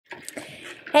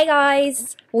Hey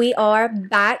guys, we are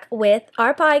back with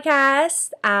our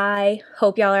podcast. I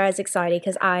hope y'all are as excited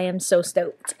because I am so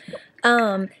stoked.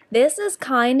 This is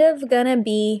kind of gonna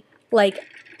be like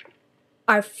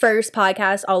our first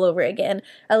podcast all over again.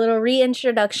 A little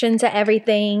reintroduction to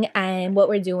everything and what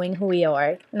we're doing, who we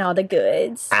are, and all the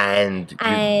goods. And you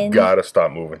And- gotta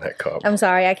stop moving that cup. I'm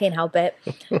sorry, I can't help it.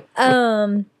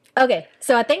 Okay,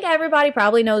 so I think everybody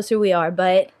probably knows who we are,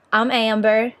 but I'm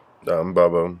Amber. I'm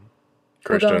Bubba.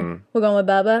 Christian. We're going with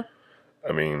Bubba.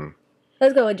 I mean,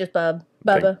 Let's go with just Bubba.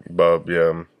 Bub,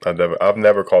 yeah. I've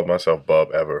never called myself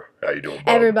Bub ever. How you doing, Bub?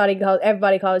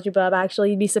 Everybody calls you Bub. Actually,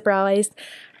 you'd be surprised.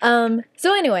 So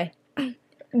anyway,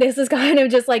 this is kind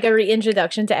of just like a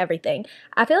reintroduction to everything.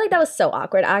 I feel like that was so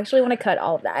awkward. I actually want to cut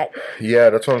all of that. Yeah,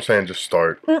 that's what I'm saying. Just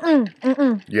start.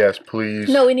 Yes, please.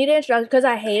 No, we need to introduce because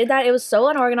I hated that. It was so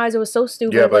unorganized. It was so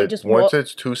stupid. Yeah, but like, just once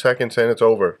it's 2 seconds in, it's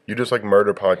over. You just like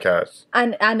murder podcasts.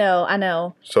 I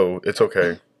know. So it's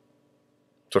okay.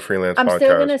 It's a freelance I'm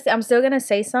podcast. still gonna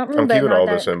say something. I'm but keeping not all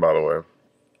that. this in, by the way.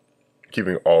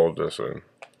 Keeping all of this in.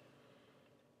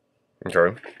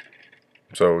 Okay.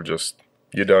 So just,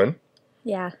 you done?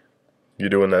 Yeah, You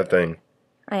doing that thing?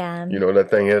 I am. You know what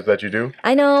that thing is that you do?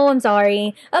 I know. I'm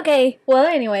sorry. Okay. Well,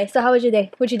 anyway. So, how was your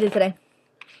day? What you did today?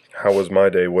 How was my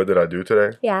day? What did I do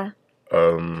today? Yeah.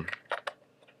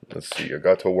 Let's see. I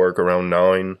got to work around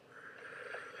 9.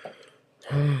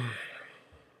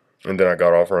 And then I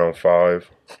got off around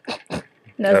 5.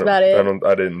 That's about it.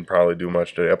 I didn't probably do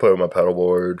much today. I played with my pedal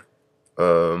board.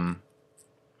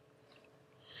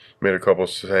 Made a couple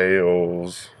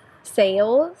sales.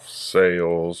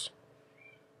 Sales.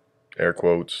 Air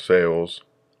quotes, sales.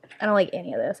 I don't like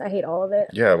any of this. I hate all of it.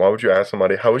 Yeah, why would you ask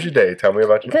somebody, how was your day? Tell me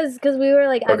about you. Because we were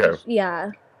like, Okay.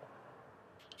 yeah.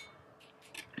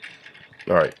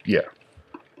 Alright, yeah.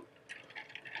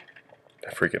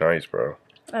 That freaking ice, bro.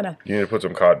 I know. You need to put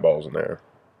some cotton balls in there.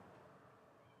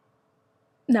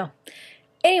 No.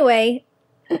 Anyway,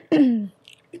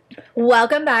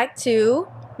 welcome back to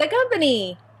the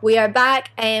company. We are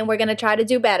back and we're going to try to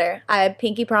do better. I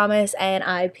pinky promise and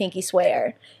I pinky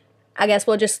swear. I guess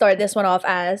we'll just start this one off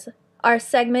as our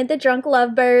segment, The Drunk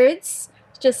Lovebirds.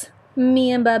 It's just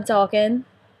me and Bub talking.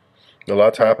 A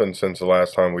lot's happened since the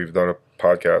last time we've done a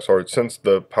podcast, or since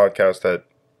the podcast that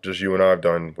just you and I have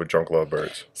done with Drunk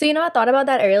Lovebirds. So, I thought about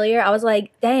that earlier. I was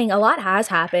like, dang, a lot has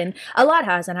happened. A lot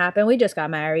hasn't happened. We just got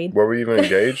married. Were we even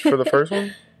engaged for the first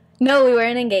one? No, we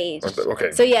weren't engaged.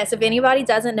 Okay. So yes, if anybody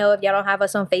doesn't know, if y'all don't have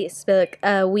us on Facebook,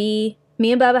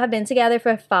 me and Bubba have been together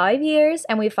for 5 years,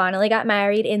 and we finally got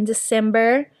married in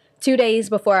December, 2 days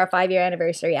before our 5-year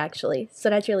anniversary, actually.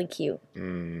 So that's really cute.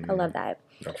 I love that.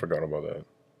 I forgot about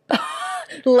that.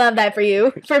 Love that for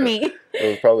you, for me. It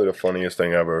was probably the funniest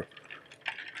thing ever.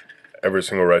 Every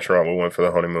single restaurant we went for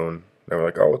the honeymoon, they were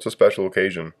like, "Oh, it's a special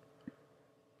occasion."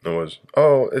 It was,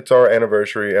 "Oh, it's our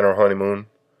anniversary and our honeymoon."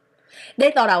 They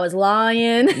thought I was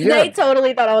lying. Yeah. They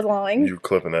totally thought I was lying. You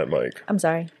clipping that mic? I'm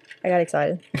sorry. I got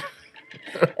excited.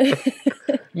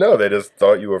 No, they just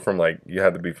thought you were from you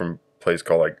had to be from a place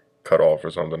called Cut Off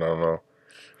or something. I don't know.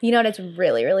 That's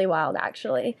really, really wild,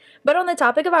 actually. But on the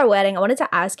topic of our wedding, I wanted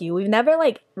to ask you, we've never,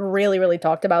 really, really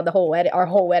talked about our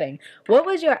whole wedding. What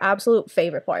was your absolute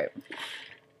favorite part?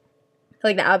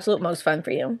 Like, the absolute most fun for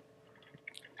you?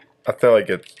 I feel like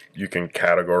you can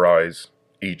categorize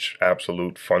each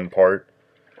absolute fun part.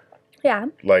 Yeah.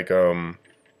 Like, when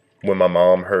my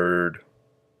mom heard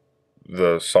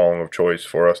the song of choice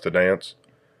for us to dance.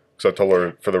 Because I told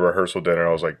her for the rehearsal dinner,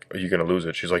 I was like, "Are you going to lose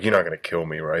it?" She's like, "You're not going to kill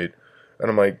me, right?" And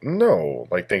I'm like, "No."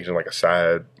 Like, thinking a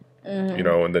sad,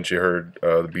 and then she heard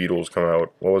the Beatles come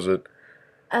out. What was it?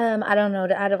 I don't know.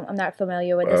 I'm not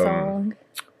familiar with the song.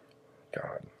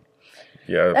 God.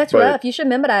 Yeah. That's but, rough. You should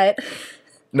remember that.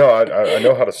 No, I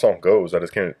know how the song goes. I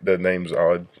just can't, the name's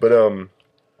odd. But,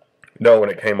 no, when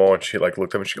it came on, she looked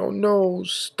up and she go, "No,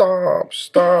 stop."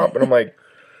 And I'm like,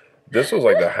 this was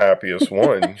the happiest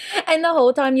one. And the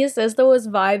whole time your sister was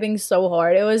vibing so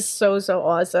hard. It was so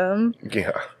awesome.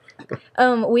 Yeah.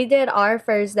 We did our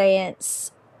first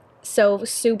dance. So,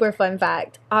 super fun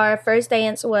fact. Our first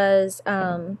dance was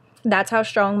That's How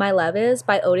Strong My Love Is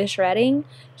by Otis Redding.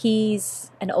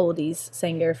 He's an oldies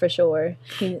singer for sure.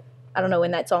 I don't know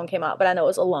when that song came out, but I know it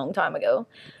was a long time ago.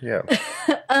 Yeah.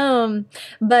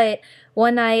 But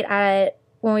one night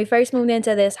when we first moved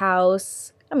into this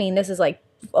house, this is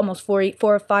almost 4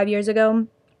 or 5 years ago,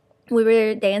 we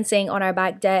were dancing on our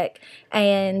back deck,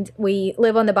 and we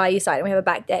live on the bayou side, and we have a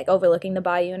back deck overlooking the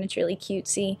bayou, and it's really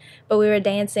cutesy. But we were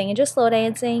dancing and just slow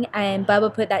dancing, and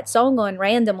Bubba put that song on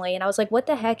randomly, and I was like, "What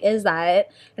the heck is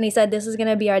that?" And he said, "This is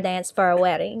gonna be our dance for our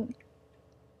wedding,"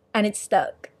 and it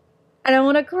stuck. I don't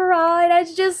want to cry.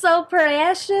 That's just so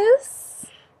precious.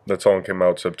 That song came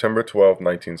out September 12th,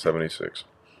 1976.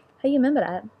 How you remember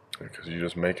that? Because you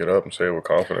just make it up and say it with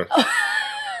confidence.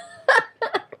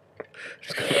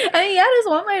 I mean, yeah, that's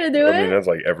one way to do it. I mean, that's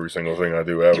like every single thing I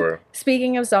do ever.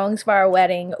 Speaking of songs for our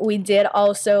wedding, we did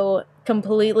also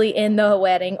completely in the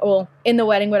wedding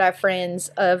with our friends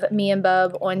of me and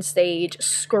Bub on stage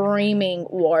screaming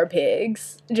War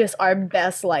Pigs. Just our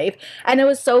best life. And it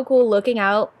was so cool looking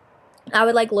out. I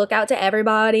would like look out to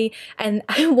everybody, and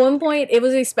at one point it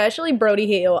was especially Brody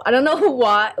Hill. I don't know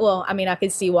why. Well, I mean, I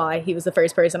could see why. He was the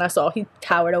first person I saw. He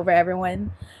towered over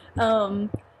everyone.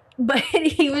 But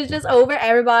he was just over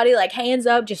everybody, like hands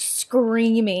up, just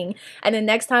screaming. And the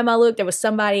next time I looked, there was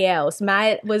somebody else.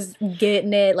 Matt was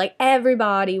getting it. Like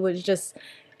everybody was just,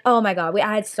 oh my God.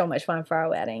 I had so much fun for our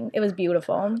wedding. It was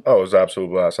beautiful. Oh, it was an absolute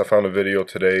blast. I found a video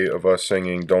today of us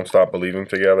singing Don't Stop Believing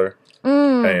together.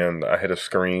 And I hit a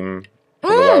scream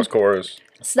for the last chorus.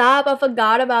 Stop, I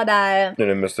forgot about that. And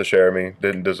then Mr. Jeremy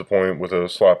didn't disappoint with a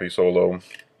sloppy solo.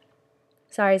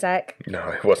 Sorry, Zach. No,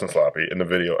 it wasn't sloppy in the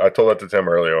video. I told that to Tim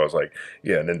earlier. I was like,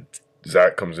 yeah, and then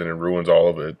Zach comes in and ruins all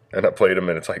of it. And I played him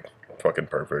and it's like fucking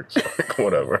perfect. So like,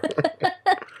 whatever.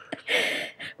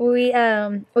 We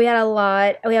had a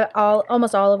lot. We had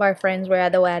almost all of our friends were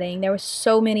at the wedding. There were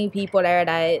so many people there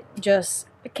that just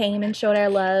came and showed their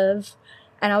love.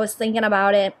 And I was thinking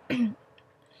about it.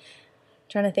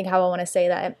 Trying to think how I want to say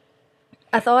that.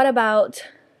 I thought about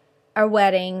our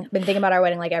wedding. Been thinking about our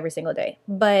wedding like every single day.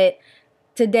 But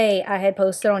today I had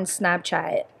posted on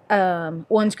Snapchat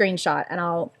one screenshot, and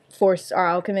I'll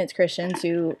convince Christian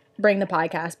to bring the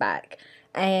podcast back.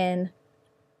 And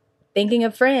thinking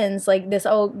of friends, like this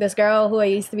girl who I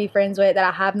used to be friends with that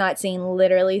I have not seen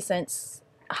literally since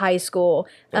high school.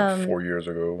 Like 4 years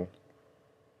ago.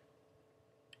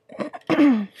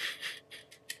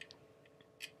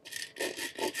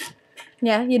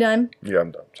 Yeah, you done? Yeah,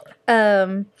 I'm done.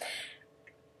 Sorry.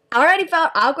 I already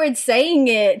felt awkward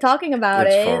talking about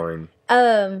it. It's fine.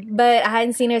 But I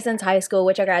hadn't seen her since high school,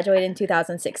 which I graduated in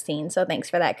 2016. So thanks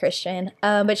for that, Christian.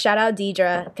 But shout out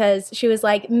Deidre, because she was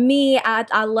like me.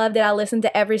 I loved it. I listened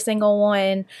to every single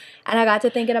one, and I got to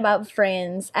thinking about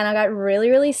friends, and I got really,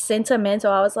 really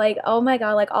sentimental. I was like, oh my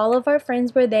God, like all of our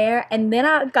friends were there. And then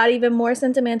I got even more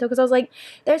sentimental because I was like,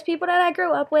 there's people that I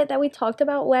grew up with that we talked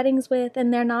about weddings with,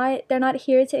 and they're not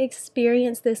here to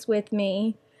experience this with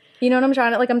me. You know what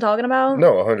I'm talking about?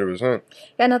 No, 100%.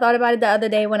 And I thought about it the other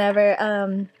day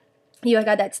whenever you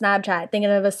got that Snapchat thinking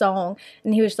of a song,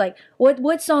 and he was like,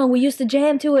 what song? We used to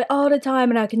jam to it all the time,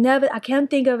 and I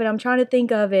can't think of it. I'm trying to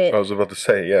think of it. I was about to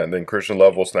say, yeah, and then Christian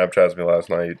Lovell Snapchats me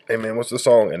last night. Hey man, what's the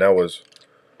song? And that was...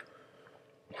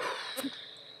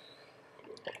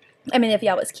 I mean, if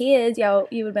y'all was kids, you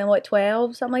would have been, what,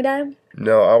 12, something like that?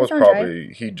 No, I was probably...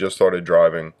 Right. He just started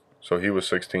driving, so he was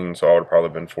 16, so I would have probably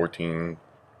been 14...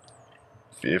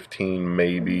 15,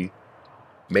 maybe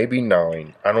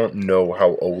 9. I don't know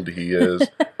how old he is.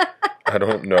 I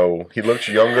don't know. He looks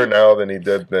younger now than he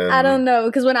did then. I don't know,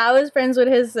 because when I was friends with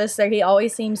his sister, he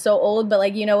always seemed so old. But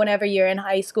like, you know, whenever you're in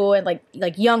high school and like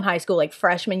young high school, like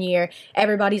freshman year,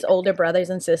 everybody's older brothers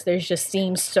and sisters just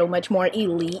seem so much more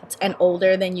elite and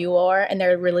older than you are, and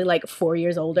they're really like 4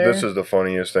 years older. This is the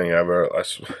funniest thing ever.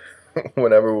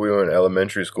 Whenever we were in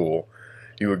elementary school,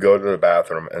 you would go to the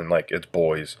bathroom and like it's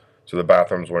boys. So the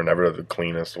bathrooms were never the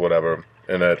cleanest, whatever.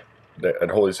 And at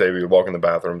Holy Savior, you would walk in the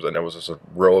bathrooms, and there was just a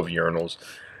row of urinals.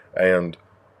 And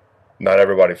not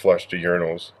everybody flushed the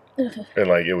urinals. And,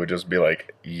 like, it would just be,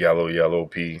 like, yellow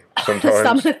pee sometimes.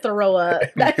 I'm going to throw up.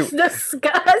 That's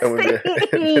disgusting.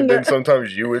 And then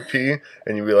sometimes you would pee,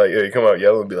 and you'd be like, yeah, you come out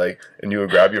yellow and be like, and you would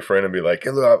grab your friend and be like,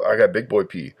 hey, look, I got big boy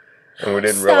pee. And we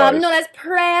didn't realize. No, that's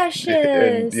precious.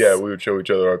 And, yeah, we would show each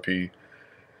other our pee.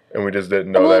 And we just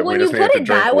didn't know that. We just needed to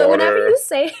drink water. Whenever you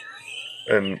say...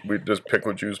 And we just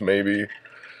pickle juice, maybe.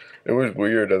 It was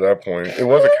weird at that point. It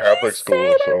was a Catholic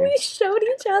school, so... We showed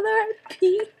each other our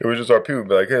pee. It was just our pee. We'd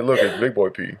be like, hey, look, it's big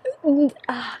boy pee.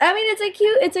 I mean,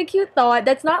 it's a cute thought.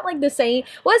 That's not like the same...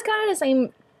 Well, it's kind of the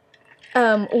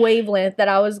same wavelength that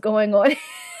I was going on.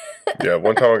 Yeah,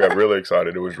 one time I got really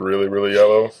excited. It was really, really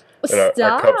yellow. And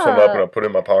I cupped some up and I put it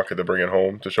in my pocket to bring it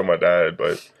home to show my dad,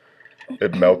 but...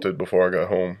 It melted before I got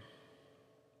home.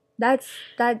 That's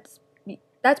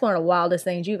one of the wildest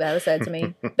things you've ever said to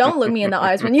me. Don't look me in the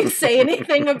eyes when you say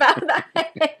anything about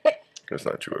that. That's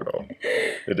not true at all.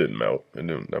 It didn't melt. That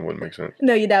wouldn't make sense.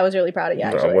 No, your dad was really proud of you,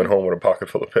 actually. I went home with a pocket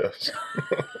full of piss.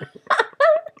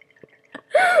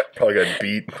 Probably got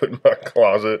beat, put in my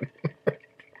closet. Oh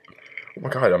my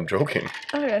God, I'm joking.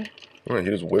 Okay. He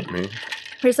just whipped me.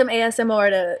 Here's some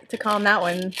ASMR to calm that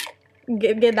one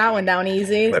Get that one down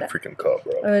easy. That freaking cup,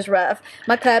 It bro. was rough.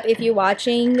 My cup, if you're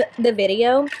watching the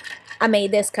video, I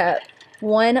made this cup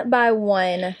one by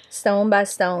one, stone by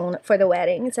stone for the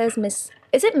wedding. It says Miss.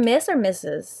 Is it Miss or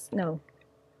Mrs.? No.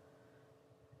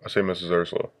 I say Mrs.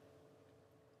 Ursula.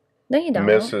 No, you don't.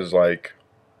 Miss is like...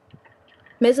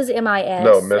 Mrs. M-I-S.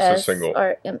 No, Miss is single.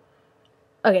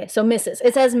 Okay, so Mrs.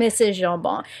 It says Mrs.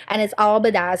 Jambon. And it's all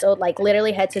bedazzled, like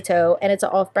literally head to toe. And it's an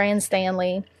off-brand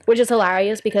Stanley, which is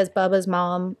hilarious because Bubba's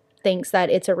mom thinks that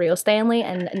it's a real Stanley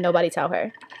and nobody tell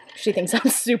her. She thinks I'm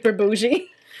super bougie.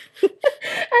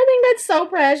 I think that's so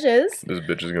precious. This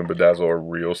bitch is gonna bedazzle a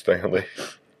real Stanley.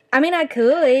 I mean, I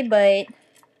could, but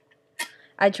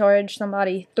I charge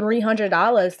somebody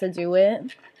 $300 to do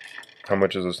it. How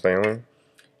much is a Stanley?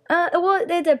 Well,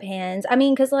 it depends. I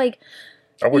mean, because, like,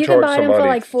 I would you can charge buy them for, somebody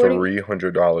like, 40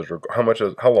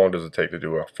 $300. How long does it take to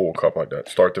do a full cup like that,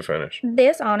 start to finish?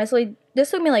 This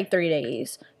took me, like, 3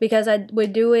 days. Because I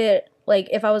would do it, like,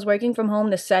 if I was working from home,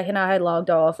 the second I had logged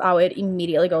off, I would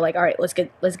immediately go, like, all right, let's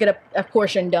get a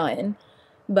portion done.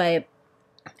 But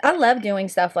I love doing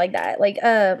stuff like that. Like,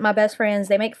 my best friends,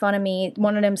 they make fun of me.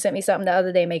 One of them sent me something the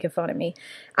other day making fun of me.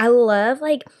 I love,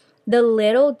 like, the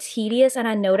little tedious, and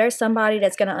I know there's somebody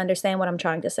that's going to understand what I'm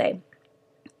trying to say.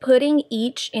 Putting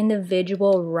each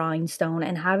individual rhinestone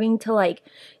and having to, like,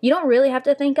 you don't really have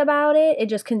to think about it. It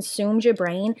just consumes your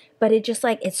brain, but it just,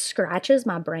 like, it scratches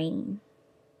my brain.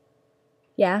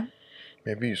 Yeah?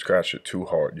 Maybe you scratched it too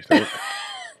hard, you think?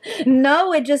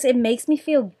 No, it makes me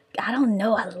feel, I don't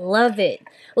know, I love it.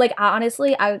 Like,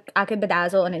 honestly, I could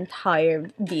bedazzle an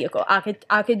entire vehicle.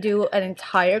 I could do an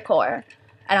entire car,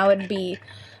 and I would be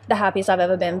the happiest I've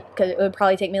ever been, because it would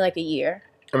probably take me like a year.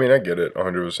 I mean, I get it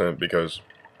 100% because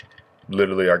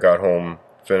literally I got home,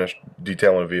 finished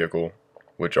detailing a vehicle,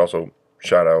 which also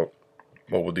shout out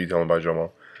Mobile Detailing by Jomo.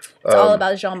 It's all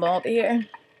about Jambon over here.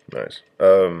 Nice.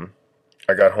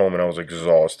 I got home and I was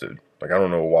exhausted. Like, I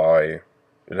don't know why.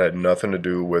 It had nothing to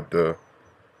do with the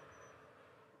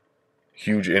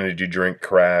huge energy drink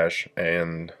crash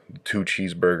and the 2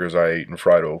 cheeseburgers I ate and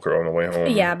fried okra on the way home.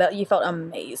 Yeah, but you felt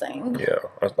amazing. Yeah.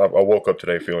 I woke up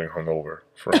today feeling hungover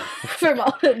from From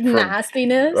all the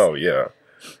nastiness. Oh yeah.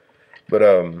 But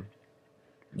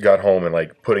got home and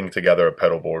like putting together a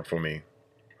pedal board for me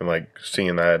and like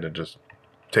seeing that and just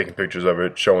taking pictures of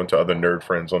it, showing to other nerd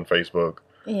friends on Facebook.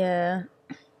 Yeah.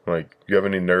 Like, you have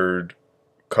any nerd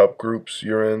cup groups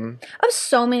you're in? I have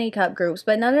so many cup groups,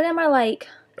 but none of them are like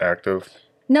Active?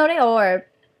 No, they are.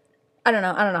 I don't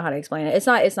know how to explain it. It's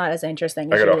not as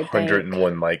interesting I as got you would think.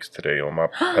 101 likes today on my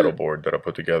pedal board that I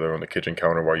put together on the kitchen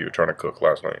counter while you were trying to cook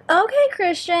last night. Okay,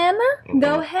 Christian.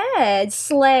 Go ahead.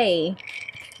 Slay.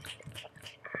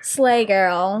 Slay,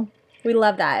 girl. We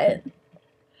love that.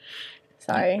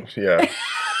 Sorry. Yeah.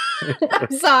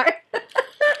 I'm sorry.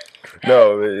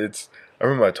 No, I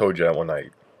remember I told you that one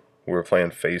night. We were playing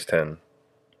Phase 10,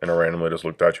 and I randomly just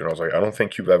looked at you and I was like, I don't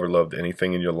think you've ever loved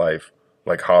anything in your life,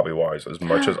 like hobby-wise, as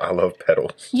much as I love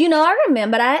pedals. You know, I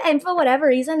remember that, and for whatever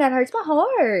reason, that hurts my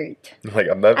heart. Like,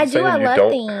 I'm not saying you love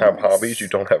don't things. have hobbies, you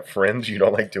don't have friends, you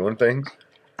don't like doing things.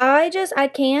 I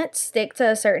can't stick to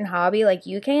a certain hobby like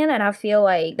you can, and I feel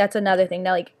like that's another thing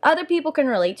that, like, other people can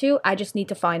relate to. I just need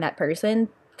to find that person,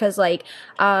 because, like,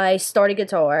 I started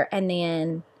guitar, and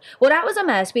then, well, that was a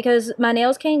mess, because my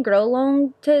nails can't grow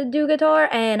long to do guitar,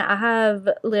 and I have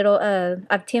I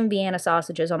have 10 Vienna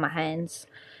sausages on my hands.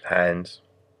 Hands.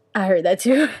 I heard that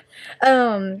too.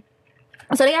 So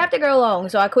they have to grow long.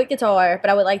 So I quit guitar, but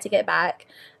I would like to get back.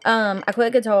 I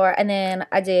quit guitar, and then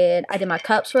I did my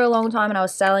cups for a long time, and I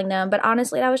was selling them. But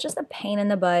honestly, that was just a pain in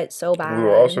the butt so bad. We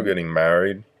were also getting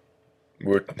married.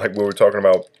 We were talking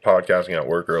about podcasting at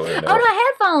work earlier. Oh,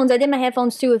 my headphones! I did my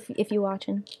headphones too. If you're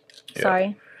watching, Yeah.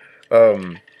 Sorry. But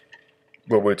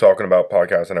we were talking about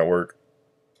podcasting at work,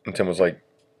 and Tim was like,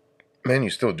 "Man, you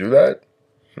still do that?"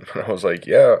 And I was like,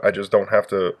 "Yeah, I just don't have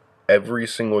to every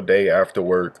single day after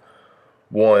work.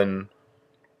 One,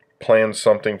 plan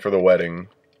something for the wedding.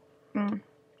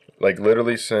 Like,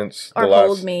 literally since Or the last...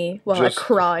 hold me while I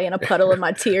cry in a puddle of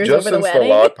my tears just over the since wedding.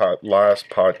 the last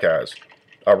podcast,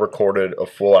 I recorded a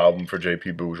full album for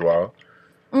JP Bourgeois.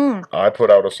 I put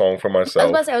out a song for I was myself.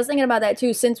 about to say, I was thinking about that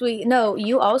too.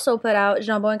 You also put out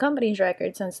Jambon and Company's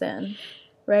record since then,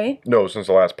 right? No, since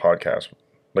the last podcast.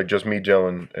 Like, just me,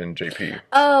 Jellen, and JP.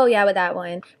 Oh, yeah, with that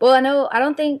one. Well, I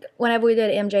don't think, whenever we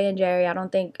did MJ and Jerry, I don't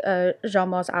think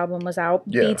Jambon's album was out.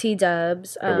 Yeah. BT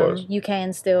Dubs. It was. You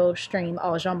can still stream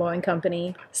all Jambon and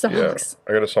Company songs.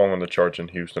 Yeah. I got a song on the charts in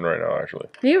Houston right now, actually.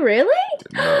 Do you really?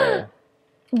 No.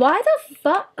 Why the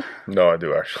fuck? No, I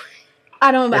do, actually.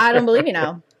 I don't believe you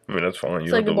now. I mean, that's fine.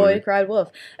 It's like The Boy Who Cried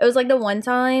Wolf. It was like the one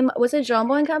time, was it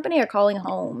Jumbo and Company or Calling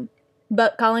Home?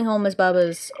 But Calling Home is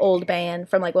Bubba's old band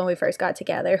from like when we first got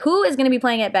together. Who is going to be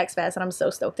playing at Bex Fest, and I'm so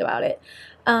stoked about it.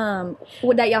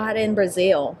 That y'all had in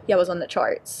Brazil. Y'all was on the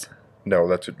charts. No,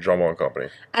 that's a Jumbo and Company.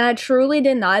 And I truly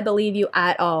did not believe you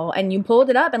at all. And you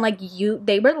pulled it up, and like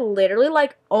they were literally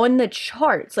like on the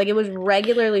charts. Like it was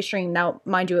regularly streamed. Now,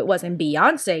 mind you, it wasn't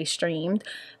Beyonce streamed,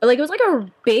 but like it was like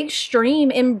a big stream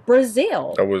in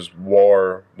Brazil. That was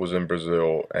War was in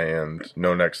Brazil, and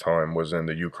No Next Time was in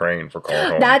the Ukraine for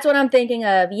Calling Home. That's what I'm thinking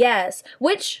of. Yes,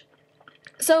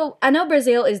 So I know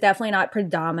Brazil is definitely not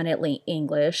predominantly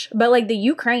English, but like the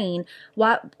Ukraine,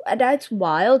 that's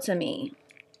wild to me.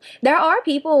 There are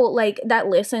people like that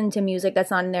listen to music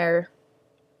that's not in their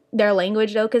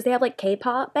language though, because they have like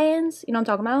K-pop bands. You know what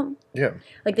I'm talking about? Yeah.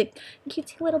 Like the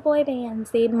cutesy little boy bands.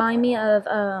 They remind me of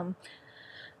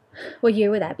what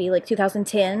year would that be? Like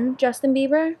 2010, Justin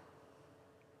Bieber.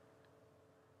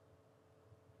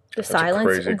 The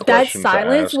silence. That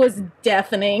silence was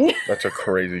deafening. That's a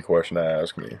crazy question to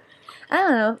ask me. I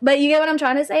don't know, but you get what I'm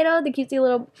trying to say though. The cutesy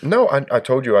little. No, I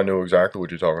told you I knew exactly what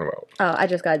you're talking about. Oh, I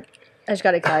just got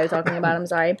excited talking about it. I'm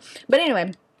sorry. But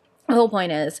anyway, the whole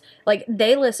point is, like,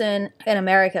 they listen in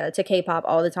America to K-pop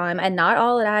all the time, and not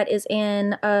all of that is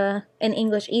in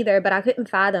English either, but I couldn't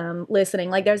fathom listening.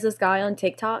 Like, there's this guy on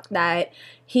TikTok that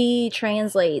he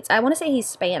translates, I want to say he's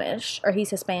Spanish, or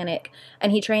he's Hispanic,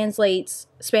 and he translates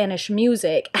Spanish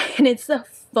music, and it's the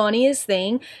funniest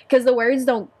thing, because the words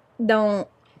don't...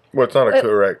 Well, it's not a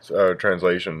correct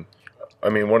translation. I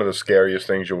mean, one of the scariest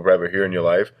things you'll ever hear in your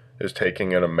life is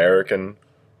taking an American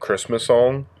Christmas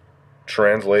song,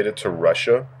 translate it to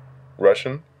Russian,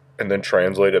 and then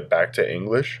translate it back to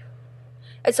English.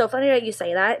 It's so funny that you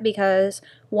say that, because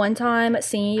one time,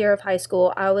 senior year of high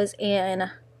school, I was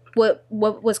in what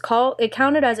was called, it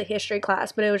counted as a history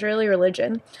class, but it was really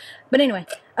religion. But anyway,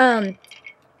 and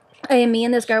me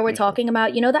and this girl were talking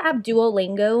about, you know the app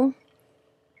Duolingo?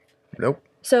 Nope.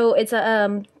 So it's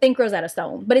a think Rosetta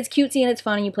Stone, but it's cutesy and it's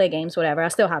fun and you play games, whatever. I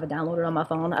still have it downloaded on my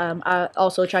phone. I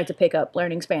also tried to pick up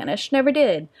learning Spanish, never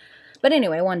did. But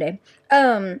anyway, one day.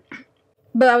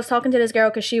 But I was talking to this girl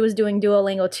because she was doing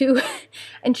Duolingo too,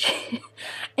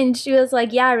 and she was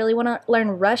like, "Yeah, I really want to learn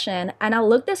Russian." And I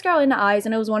looked this girl in the eyes,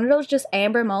 and it was one of those just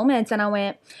Amber moments. And I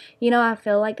went, "You know, I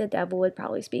feel like the devil would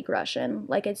probably speak Russian.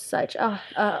 Like it's such a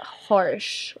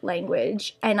harsh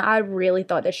language." And I really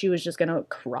thought that she was just gonna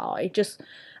cry.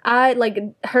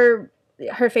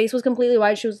 Her face was completely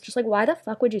white. She was just like, "Why the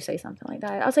fuck would you say something like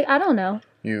that?" I was like, "I don't know.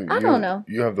 I don't know."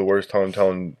 You have the worst time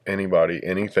telling anybody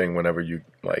anything whenever you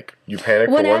panic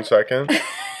for 1 second.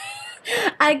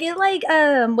 I get like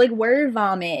word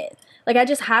vomit. Like I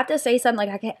just have to say something.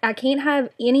 Like I can't have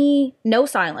no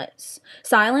silence.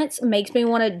 Silence makes me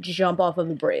want to jump off of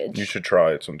a bridge. You should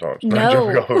try it sometimes. No. Not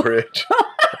jumping off a bridge.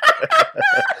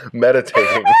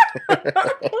 Meditating.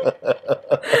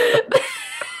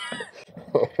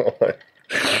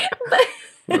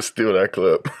 Let's steal that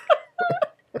clip.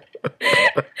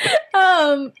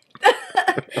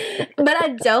 But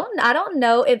I don't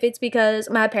know if it's because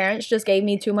my parents just gave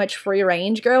me too much free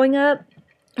range growing up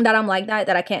that I'm like that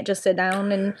I can't just sit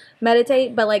down and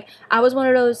meditate. But like I was one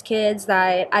of those kids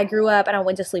that I grew up and I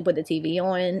went to sleep with the TV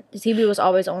on. The TV was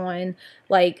always on.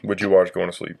 Like, what'd you watch going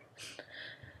to sleep?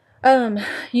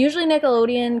 Usually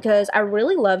Nickelodeon, because I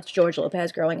really loved George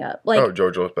Lopez growing up. Like,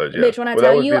 George Lopez, yeah. Bitch, when I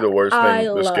tell that you, would be the worst thing,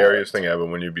 the loved. scariest thing ever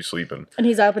when you'd be sleeping. And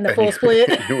he's up in the full split.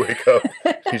 You wake up,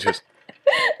 he just...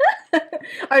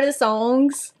 Are the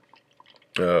songs?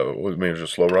 What maybe it was a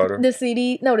Slow Rider? The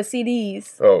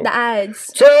CDs. Oh. The ads.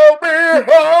 Tell me,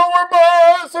 how am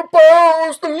I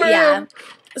supposed to live? Yeah.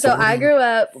 So I grew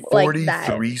up like that.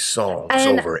 43 songs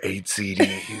over 8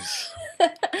 CDs.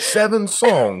 7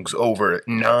 songs over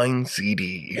 9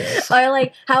 CDs. Or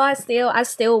like how I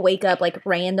still wake up like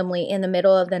randomly in the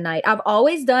middle of the night. I've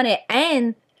always done it,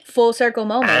 and full circle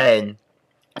moment.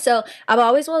 So I've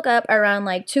always woke up around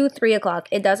like 2, 3 o'clock.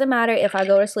 It doesn't matter if I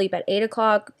go to sleep at 8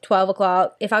 o'clock, 12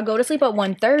 o'clock. If I go to sleep at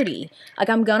 1:30, like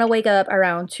I'm gonna wake up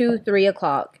around 2, 3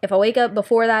 o'clock. If I wake up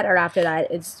before that or after that,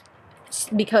 it's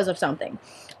because of something.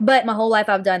 But my whole life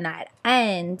I've done that.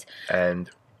 And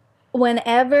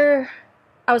whenever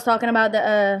I was talking about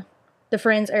the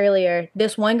friends earlier,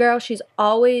 this one girl, she's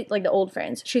always, like the old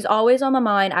friends, she's always on my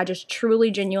mind. I just truly,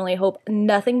 genuinely hope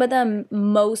nothing but the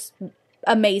most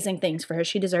amazing things for her.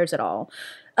 She deserves it all.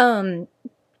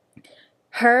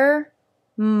 Her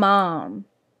mom,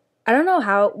 I don't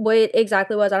know what it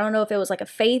exactly was. I don't know if it was like a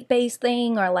faith-based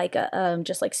thing or like a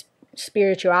just like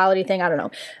spirituality thing. I don't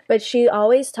know. But she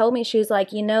always told me, she was like,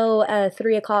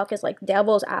 3 o'clock is like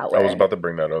devil's hour. I was about to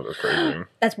bring that up. That's crazy.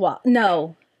 That's what.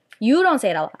 No. You don't say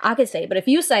it out loud. I could say it, but if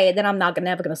you say it, then I'm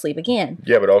never gonna sleep again.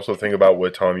 Yeah, but also think about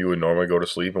what time you would normally go to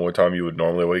sleep and what time you would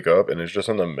normally wake up, and it's just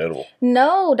in the middle.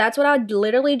 No, that's what I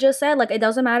literally just said. Like, it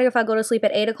doesn't matter if I go to sleep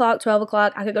at 8 o'clock, 12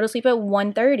 o'clock. I could go to sleep at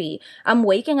 1:30. I'm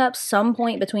waking up some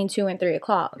point between 2 and 3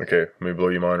 o'clock. Okay, let me blow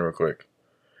your mind real quick.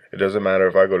 It doesn't matter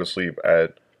if I go to sleep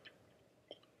at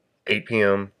 8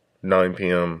 p.m., 9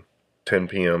 p.m., 10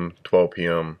 p.m., 12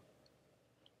 p.m.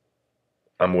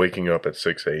 I'm waking up at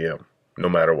 6 a.m. no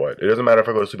matter what. It doesn't matter if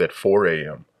I go to sleep at 4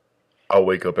 a.m. I'll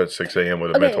wake up at 6 a.m.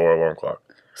 with a mental alarm clock.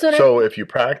 So if you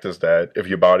practice that, if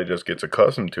your body just gets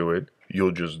accustomed to it,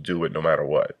 you'll just do it no matter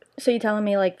what. So you're telling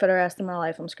me, like, for the rest of my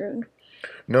life, I'm screwed?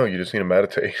 No, you just need to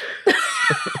meditate.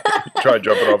 Try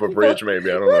jumping off a bridge,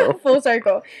 maybe. I don't know. Full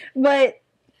circle. But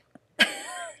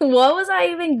what was I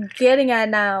even getting at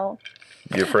now?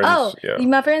 Your friends, yeah.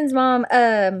 My friend's mom.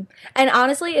 And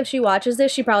honestly, if she watches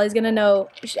this, she probably is going to know.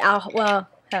 Well,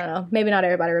 I don't know. Maybe not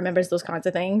everybody remembers those kinds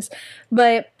of things.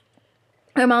 But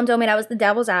her mom told me that was the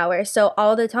devil's hour. So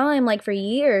all the time, like for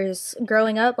years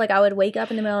growing up, like I would wake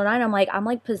up in the middle of the night. I'm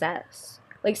like possessed.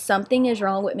 Like something is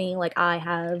wrong with me. Like I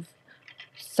have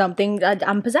something.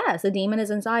 I'm possessed. A demon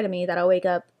is inside of me that I wake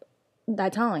up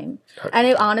that time.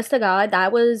 And honest to God,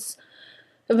 that was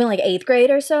been like 8th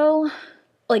grade or so.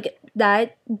 Like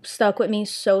that stuck with me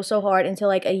so hard until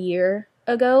like a year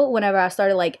ago whenever I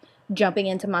started like jumping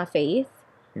into my faith.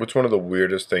 What's one of the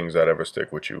weirdest things that ever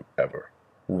stick with you ever?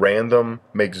 Random,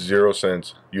 makes zero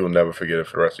sense. You'll never forget it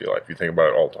for the rest of your life. You think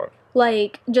about it all the time.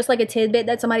 Like just like a tidbit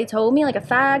that somebody told me, like a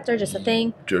fact or just a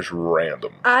thing. Just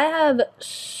random. I have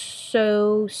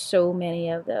so many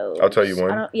of those. I'll tell you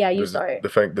one. You start.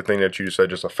 The thing that you said,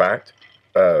 just a fact.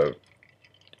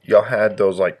 Y'all had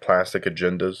those like plastic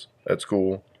agendas at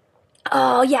school.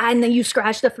 Oh yeah, and then you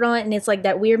scratch the front, and it's like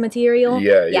that weird material.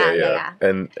 Yeah.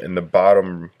 And in the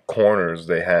bottom corners,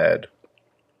 they had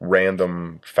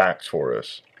random facts for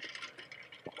us.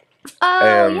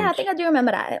 Oh yeah, I think I do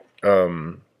remember that.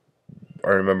 I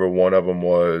remember one of them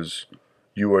was,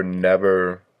 you were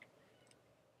never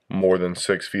more than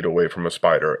 6 feet away from a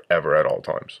spider ever at all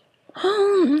times.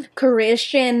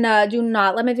 Christian, do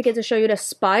not let me forget to show you the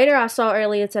spider I saw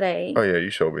earlier today. Oh yeah, you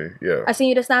showed me. Yeah. I seen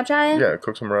you to Snapchat. Yeah,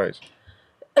 cook some rice.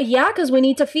 Yeah, because we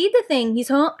need to feed the thing.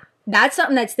 That's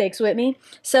something that sticks with me.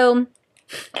 So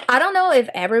I don't know if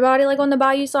everybody like on the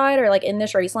Bayou side or like in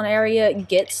this Raceland area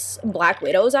gets black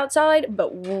widows outside,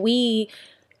 but we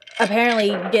apparently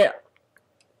get.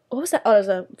 What was that? Oh, there's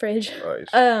a fridge.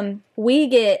 Nice. We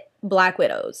get black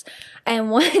widows,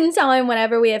 and one time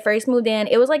whenever we had first moved in,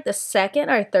 it was like the 2nd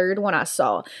or 3rd one I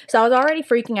saw. So I was already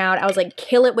freaking out. I was like,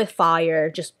 kill it with fire,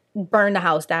 just burn the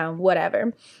house down,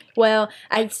 whatever. Well,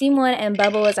 I'd seen one and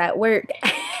Bubba was at work.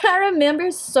 I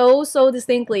remember so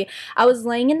distinctly. I was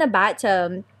laying in the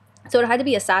bathtub, so it had to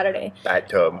be a Saturday.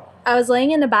 Bathtub. I was laying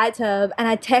in the bathtub and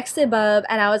I texted Bub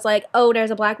and I was like, "Oh,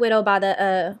 there's a black widow by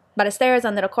the stairs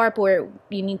under the carport.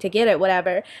 You need to get it,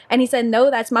 whatever." And he said, "No,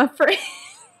 that's my friend."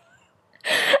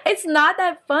 It's not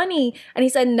that funny. And he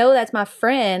said, "No, that's my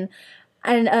friend."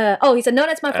 And he said, "No,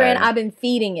 that's my friend. I've been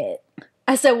feeding it."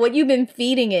 I said, "What you been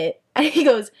feeding it?" And he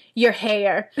goes, "Your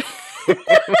hair." It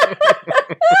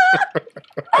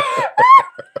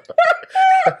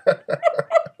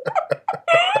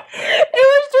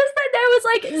was just that there was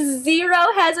like zero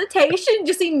hesitation,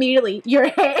 just immediately, your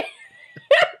hair.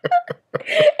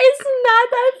 It's not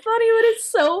that funny, but it's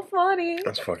so funny.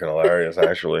 That's fucking hilarious,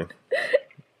 actually.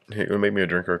 Hey, make me a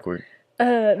drink real quick.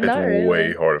 It's really.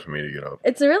 Way harder for me to get up.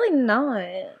 It's really not.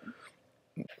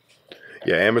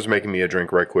 Yeah, Amber's making me a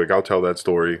drink right quick. I'll tell that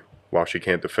story while she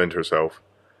can't defend herself.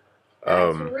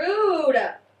 That's rude.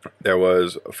 There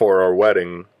was, for our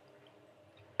wedding,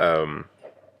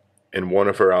 in one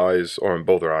of her eyes, or in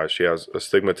both her eyes, she has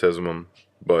astigmatism,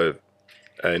 but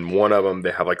in one of them,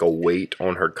 they have like a weight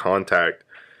on her contact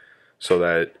so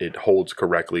that it holds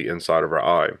correctly inside of her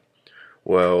eye.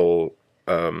 Well,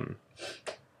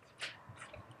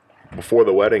 before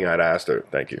the wedding, I'd asked her,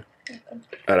 thank you.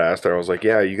 I'd asked her, I was like,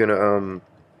 "Yeah, you gonna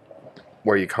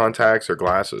wear your contacts or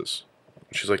glasses?"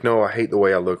 She's like, "No, I hate the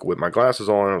way I look with my glasses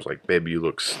on." I was like, "Baby, you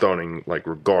look stunning, like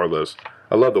regardless.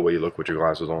 I love the way you look with your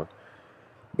glasses on."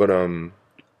 But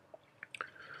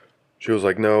she was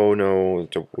like, no,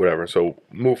 whatever. So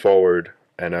move forward,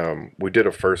 and we did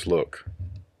a first look.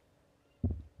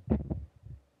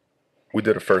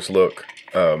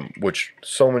 Which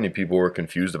so many people were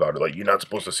confused about it. Like, you're not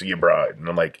supposed to see your bride, and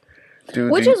I'm like,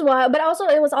 dude. Which is why, but also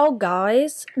it was all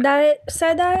guys that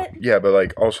said that. Yeah,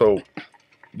 but also,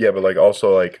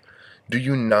 Do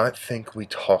you not think we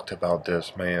talked about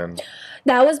this, man?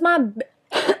 That was my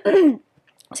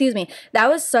excuse me, that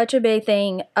was such a big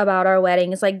thing about our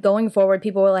wedding. It's like going forward,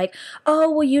 people were like, oh,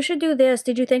 well, you should do this.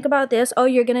 Did you think about this? Oh,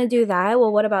 you're gonna do that?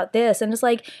 Well, what about this? And it's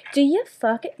like, do you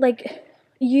like,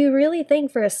 you really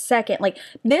think for a second, like,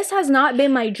 this has not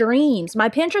been my dreams. My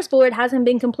Pinterest board hasn't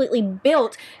been completely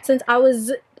built since I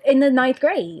was in the 9th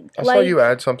grade. I saw you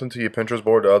add something to your Pinterest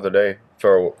board the other day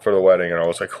for the wedding, and I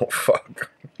was like, oh, fuck.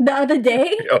 The other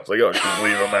day? I was like, oh, she's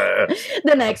leaving that.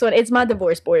 The next one, it's my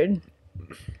divorce board.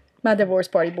 My divorce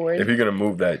party board. If you're going to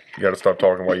move that, you got to stop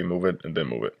talking while you move it, and then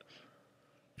move it.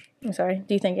 I'm sorry.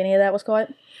 Do you think any of that was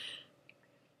caught?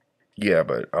 Yeah,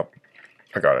 but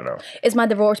I got it now. It's my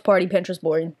divorce party Pinterest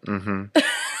board. Mm-hmm.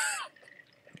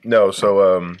 No,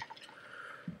 so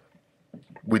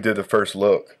we did the first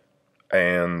look,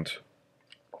 and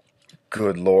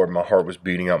good Lord, my heart was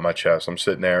beating out my chest. I'm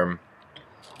sitting there,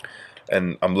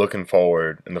 and I'm looking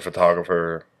forward, and the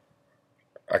photographer,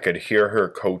 I could hear her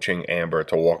coaching Amber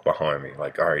to walk behind me.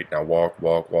 Like, all right, now walk,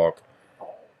 walk, walk.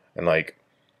 And, like,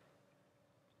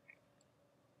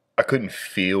 I couldn't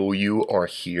feel you or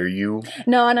hear you.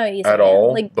 No, I know what you're saying. At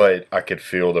all, like, but I could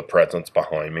feel the presence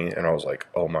behind me. And I was like,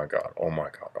 oh, my God, oh, my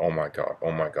God, oh, my God,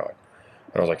 oh, my God.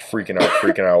 And I was, like, freaking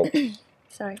out.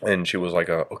 Sorry. And she was like,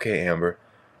 okay, Amber,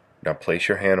 now place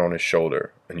your hand on his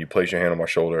shoulder. And you place your hand on my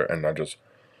shoulder, and I just...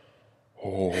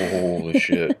 holy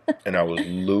shit. And I was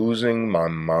losing my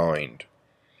mind.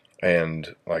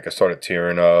 And, like, I started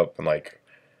tearing up. And, like,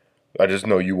 I just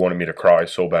know you wanted me to cry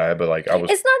so bad. But, like, I was...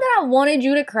 It's not that I wanted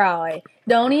you to cry.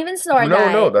 Don't even start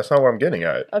that. No, that's not what I'm getting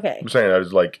at. Okay. I'm saying I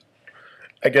was, like...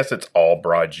 I guess it's all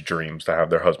brides' dreams to have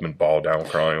their husband bawl down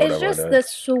crying. It's just the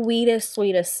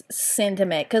sweetest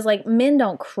sentiment. Because, like, men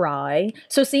don't cry.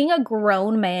 So seeing a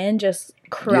grown man just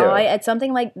cry at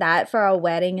something like that for a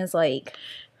wedding is, like...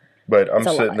 But I'm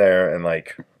sitting there, and,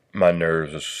 like, my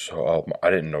nerves are so... I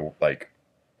didn't know, like...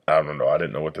 I don't know. I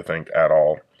didn't know what to think at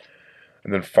all.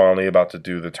 And then finally about to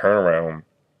do the turnaround,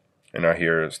 and I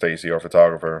hear Stacy, our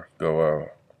photographer, go,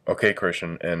 okay,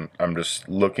 Christian. And I'm just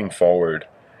looking forward.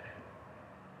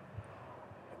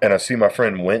 And I see my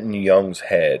friend Winton Young's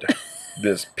head.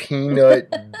 This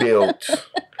peanut-built,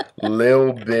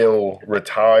 Lil Bill,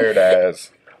 retired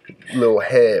ass, little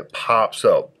head pops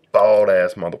up.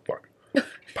 Bald-ass motherfucker.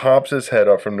 Pops his head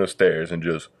up from the stairs and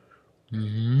just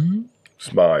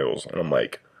smiles. And I'm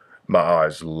like, my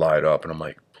eyes light up. And I'm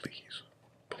like, please.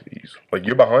 Like,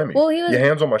 you're behind me. Well, your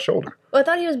hand's on my shoulder. Well, I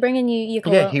thought he was bringing you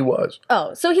Yeah, he was.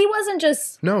 Oh, so he wasn't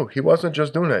just... No, he wasn't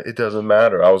just doing that. It doesn't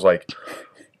matter. I was like,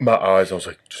 my eyes, I was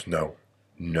like, just no.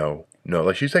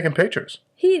 Like, she's taking pictures.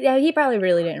 He probably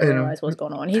really didn't realize what's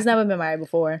going on. He's never been married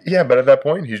before. Yeah, but at that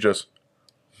point, he's just...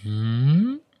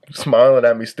 smiling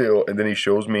at me still, and then he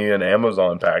shows me an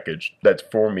Amazon package that's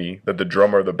for me, that the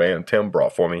drummer of the band Tim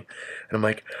brought for me, and I'm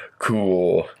like,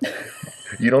 cool.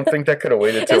 You don't think that could have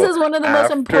waited till this is one of the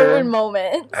most important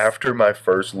moments after my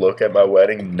first look at my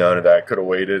wedding? None of that could have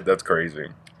waited. That's crazy.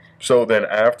 So then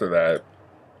after that,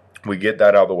 we get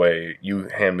that out of the way. You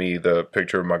hand me the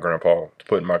picture of my grandpa to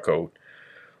put in my coat.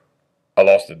 I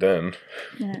lost it then.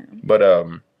 Yeah. But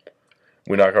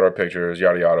we knock out our pictures,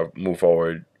 yada yada, move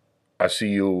forward. I see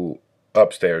you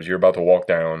upstairs. You're about to walk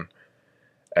down,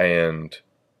 and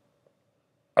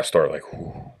I start like,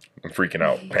 whew, I'm freaking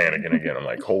out, panicking again. I'm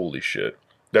like, holy shit.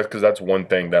 That's because that's one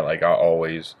thing that, like, I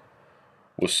always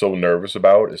was so nervous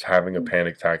about, is having a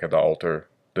panic attack at the altar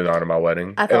the night of my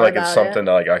wedding. I thought and, like, about it's something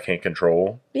that, like, I can't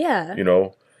control. Yeah. You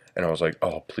know? And I was like,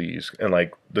 oh, please. And,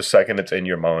 like, the second it's in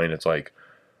your mind, it's like,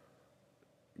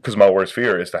 because my worst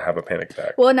fear is to have a panic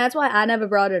attack. Well, and that's why I never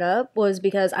brought it up, was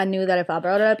because I knew that if I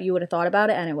brought it up, you would have thought about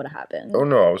it and it would have happened. Oh,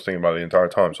 no, I was thinking about it the entire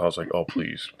time. So I was like, oh,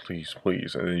 please.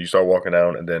 And then you start walking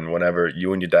down, and then whenever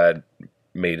you and your dad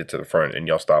made it to the front and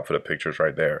y'all stopped for the pictures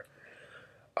right there,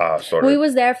 I started... We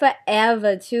was there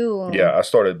forever, too. Yeah, I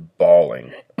started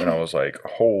bawling, and I was like,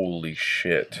 holy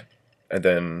shit. And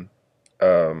then...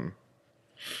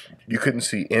 you couldn't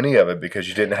see any of it because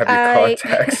you didn't have your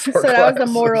contacts. So that was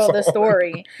the moral of the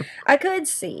story. I could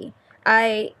see.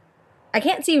 I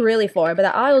can't see really far, but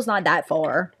the aisle's not that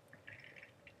far.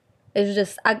 It's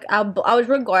just I was,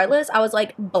 regardless, I was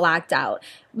like blacked out.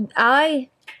 I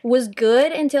was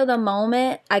good until the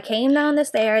moment I came down the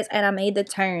stairs and I made the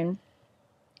turn.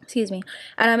 Excuse me.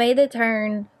 And I made the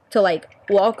turn to, like,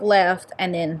 walk left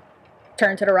and then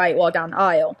turn to the right, walk down the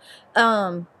aisle.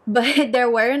 But there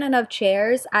weren't enough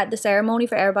chairs at the ceremony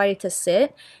for everybody to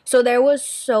sit. So there was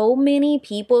so many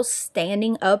people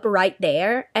standing up right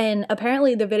there. And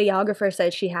apparently the videographer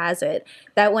said she has it,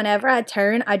 that whenever I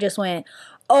turned, I just went,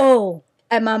 oh,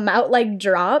 and my mouth, like,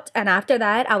 dropped. And after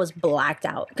that, I was blacked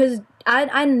out. Because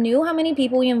I knew how many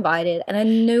people we invited, and I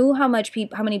knew how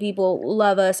many people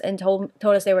love us and told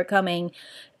us they were coming.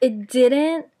 It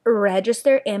didn't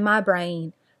register in my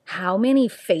brain how many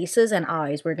faces and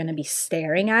eyes were going to be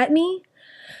staring at me,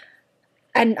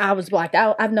 and I was blacked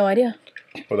out. I have no idea.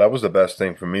 Well, that was the best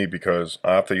thing for me because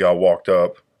after y'all walked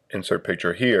up, insert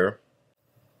picture here.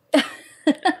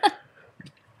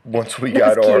 Once we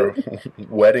got our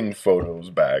wedding photos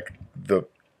back, the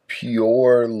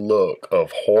pure look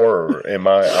of horror in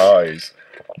my eyes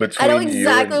between I know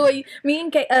exactly you what you.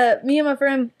 Me and my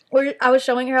friend. I was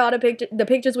showing her all the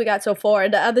pictures we got so far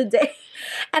the other day,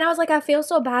 and I was like, I feel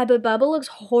so bad, but Bubba looks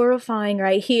horrifying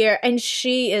right here, and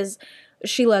she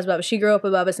loves Bubba. She grew up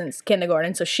with Bubba since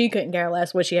kindergarten, so she couldn't care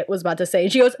less what she was about to say.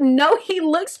 She goes, "No, he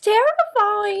looks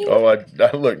terrifying." Oh,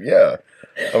 I look, yeah.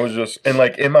 I was just, and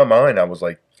like in my mind, I was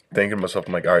like thinking to myself,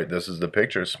 I'm like, all right, this is the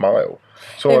picture. Smile.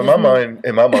 So in my mind,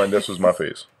 this was my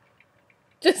face.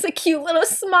 Just a cute little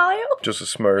smile. Just a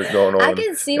smirk going on. I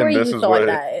can see where you thought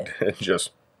that. It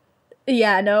just.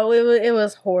 Yeah, no, it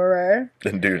was horror.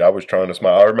 And dude, I was trying to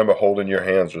smile. I remember holding your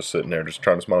hands, just sitting there, just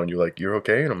trying to smile, and you're like, "You're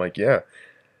okay?" And I'm like, "Yeah."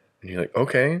 And you're like,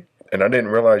 "Okay." And I didn't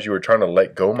realize you were trying to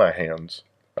let go my hands.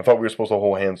 I thought we were supposed to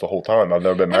hold hands the whole time. I've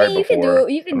never been married before.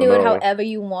 You can do it however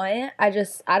you want. I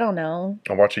don't know.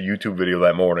 I watched a YouTube video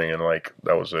that morning, and like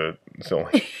that was it. It's the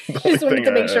only, just wanted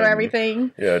to make sure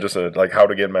everything. Yeah, just like how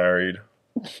to get married.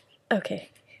 Okay.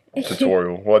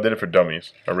 Tutorial. Well, I did it for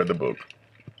dummies. I read the book.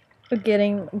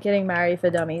 Getting married for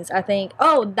dummies. I think.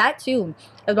 Oh, that too.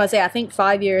 I was about to say. I think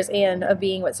 5 years in of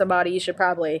being with somebody, you should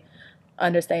probably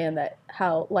understand that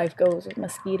how life goes with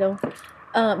mosquito.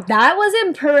 That was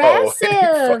impressive.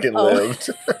 Oh, he fucking lived.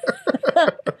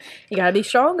 You gotta be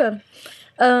stronger.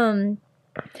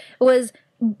 Was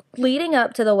leading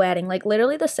up to the wedding, like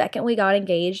literally the second we got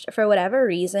engaged, for whatever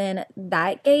reason,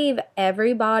 that gave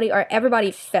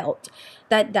everybody felt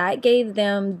that gave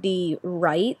them the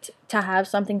right to have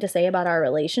something to say about our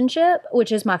relationship, which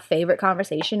is my favorite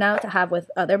conversation now to have with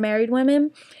other married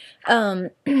women.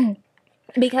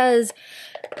 Because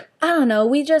I don't know,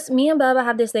 me and Bubba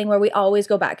have this thing where we always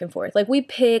go back and forth. Like, we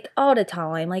pick all the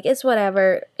time. Like, it's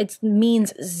whatever. It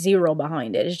means zero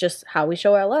behind it. It's just how we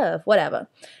show our love, whatever.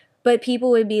 But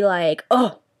people would be like,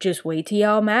 oh, just wait till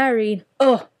y'all married.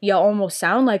 Oh, y'all almost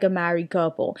sound like a married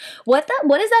couple. What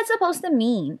is that supposed to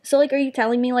mean? So, like, are you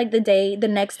telling me, like, the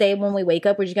next day when we wake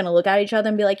up, we're just going to look at each other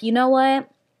and be like, you know what?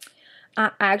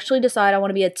 I actually decide I want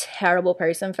to be a terrible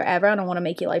person forever, and I want to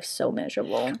make your life so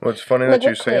miserable. Well, it's funny that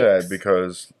you say that,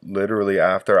 because literally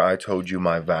after I told you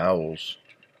my vows,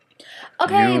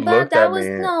 okay, you but looked that at was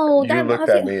me, no. you looked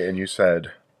at me and you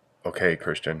said, "Okay,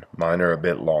 Christian, mine are a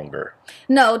bit longer."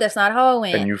 No, that's not how it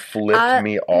went. And you flipped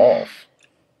me off.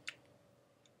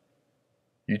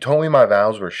 You told me my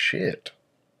vows were shit.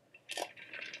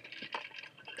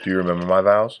 Do you remember my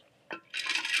vows?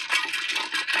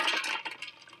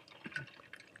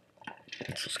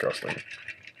 It's disgusting.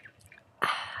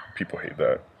 People hate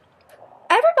that.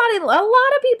 A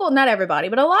lot of people, not everybody,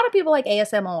 but a lot of people like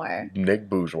ASMR. Nick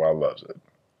Bourgeois loves it.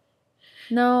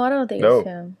 No, I don't think it's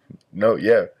him. No,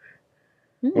 yeah.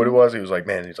 Mm-hmm. What it was, he was like,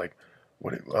 man, he's like,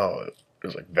 it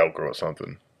was like Velcro or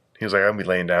something. He was like, I'll be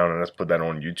laying down and I just put that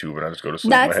on YouTube and I just go to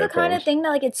sleep. That's the kind of thing that,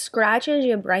 like, it scratches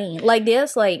your brain. Like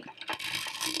this, like...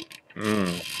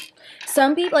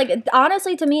 Some people, like,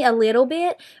 honestly, to me, a little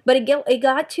bit, but it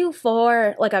got too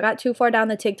far. Like, I got too far down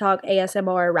the TikTok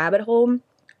ASMR rabbit hole.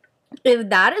 If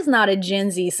that is not a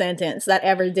Gen Z sentence that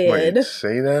ever did. Wait,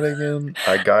 say that again?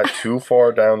 I got too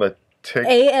far down the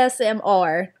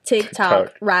ASMR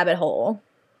TikTok rabbit hole.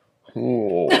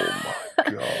 Oh,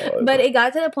 my God. But it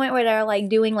got to the point where they're, like,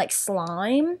 doing, like,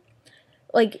 slime.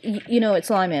 Like, you know what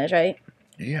slime is, right?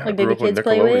 Yeah, like, I grew up with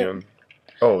Nickelodeon.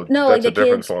 Oh, no, that's like a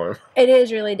different slime. It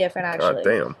is really different, actually.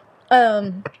 God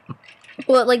damn.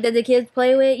 Well, like, that the kids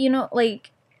play with, you know, like,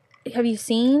 have you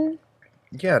seen?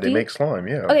 Yeah, they make slime,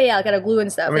 yeah. Okay, yeah, like, out of glue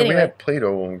and stuff. I mean, anyway. we had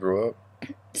Play-Doh when we grew up.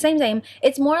 Same.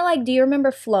 It's more like, do you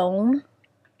remember Floam?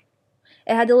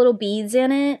 It had the little beads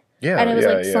in it. Yeah, and it was,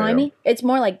 like, slimy. Yeah. It's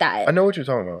more like that. I know what you're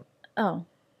talking about. Oh.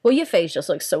 Well, your face just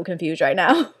looks so confused right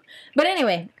now. But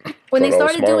anyway, when they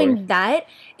started doing that,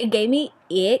 it gave me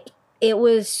ick. It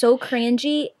was so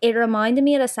cringy. It reminded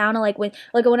me of the sound of, like, when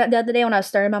the other day when I was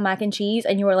stirring my mac and cheese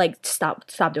and you were like, stop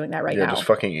doing that right now. Yeah, just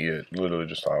fucking eat it. Literally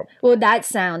just stop. Well, that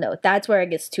sound, though, that's where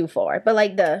it gets too far. But,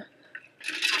 like, well,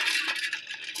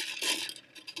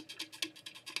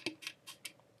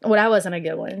 that wasn't a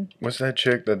good one. What's that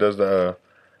chick that does the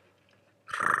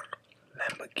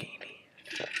Lamborghini?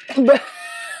 I'm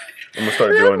gonna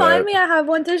start doing that. Remind me, I have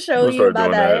one to show you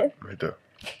about that. Right there.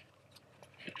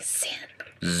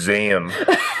 Zam.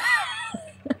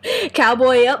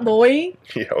 Cowboy up, boy.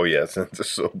 Yeah, oh yeah, since they're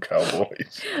so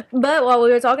cowboys. But while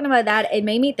we were talking about that, it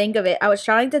made me think of it. I was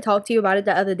trying to talk to you about it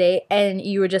the other day, and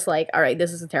you were just like, all right,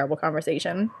 this is a terrible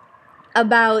conversation.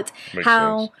 About Makes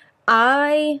how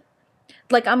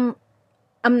sense.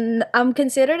 I'm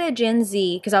considered a Gen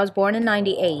Z because I was born in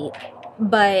 98,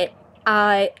 but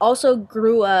I also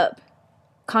grew up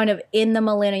kind of in the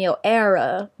millennial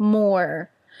era more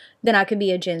than I could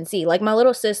be a Gen Z. Like my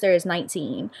little sister is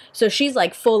 19, so she's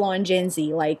like full on Gen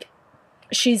Z, like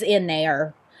she's in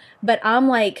there. But I'm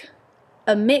like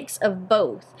a mix of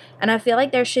both, and I feel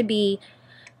like there should be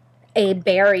a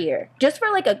barrier just for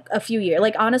like a few years.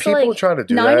 Like honestly, People like try to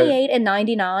do 98 and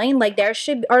 99, like there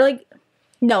should, or like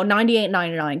no, 98,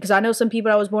 99, because I know some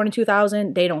people that was born in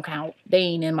 2000, they don't count. They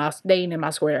ain't in my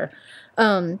square.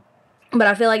 But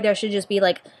I feel like there should just be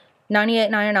like 98,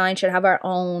 99 should have our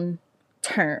own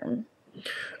term. that.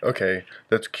 Okay,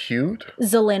 that's cute,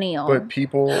 Zillennial. but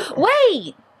people,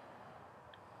 Wait!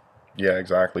 yeah,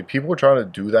 exactly. People try to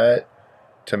do that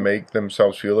to make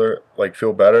themselves feel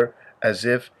better, as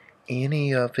if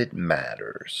any of it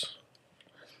matters.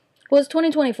 Well, it's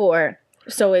 2024,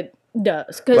 so it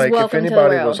does. Because Like, if welcome to the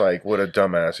anybody world. was like, what a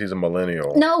dumbass, he's a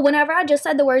millennial. No, whenever I just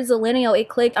said the word Zillennial, it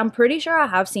clicked. I'm pretty sure I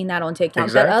have seen that on TikTok.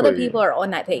 That other Exactly. people are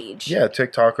on that page. Yeah,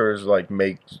 TikTokers, like,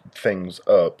 make things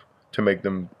up to make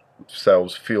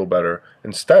themselves feel better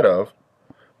instead of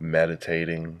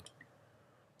meditating,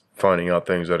 finding out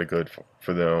things that are good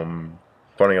for them,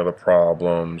 finding out the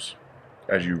problems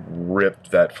as you rip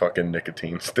that fucking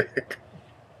nicotine stick.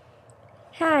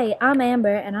 Hi, I'm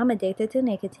Amber, and I'm addicted to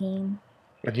nicotine.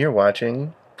 And you're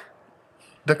watching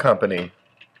The Company.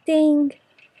 Ding.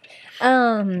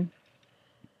 I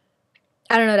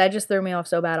don't know, that just threw me off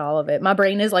so bad, all of it. My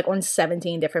brain is like on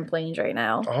 17 different planes right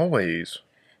now. Always.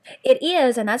 It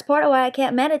is, and that's part of why I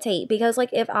can't meditate, because like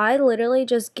if I literally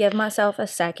just give myself a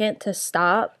second to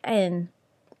stop and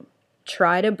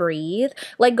try to breathe,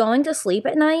 like going to sleep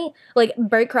at night, like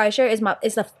Bert Kreischer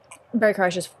Bert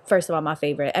Kreischer's first of all my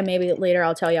favorite, and maybe later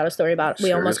I'll tell y'all a story about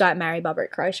we almost got married by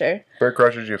Bert Kreischer. Bert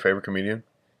Kreischer's your favorite comedian?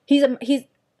 He's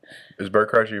Is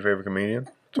Bert Kreischer your favorite comedian?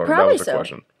 Sorry, Probably that was the so.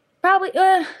 question. probably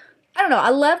I don't know. I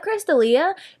love Chris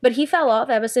D'Elia, but he fell off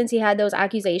ever since he had those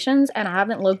accusations, and I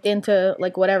haven't looked into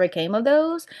like whatever came of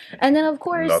those. And then of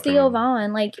course Nothing. Theo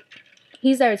Vaughn, like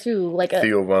he's there too. Like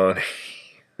Theo Von.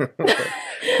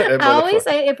 I always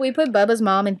say if we put Bubba's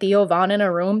mom and Theo Vaughn in a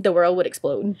room, the world would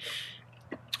explode.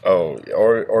 Oh,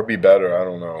 or be better, I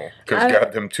don't know. Because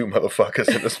got them two motherfuckers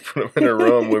and just put them in a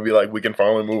room, we'd be like, we can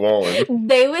finally move on.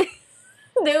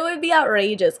 They would be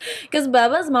outrageous, because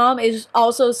Bubba's mom is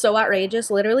also so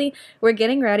outrageous. Literally, we're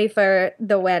getting ready for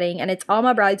the wedding, and it's all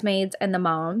my bridesmaids and the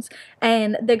moms,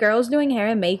 and the girls doing hair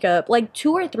and makeup like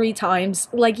 2 or 3 times.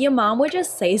 Like your mom would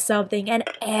just say something, and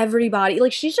everybody,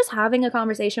 like she's just having a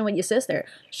conversation with your sister.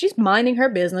 She's minding her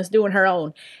business, doing her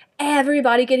own.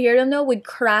 Everybody could hear them though, would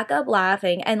crack up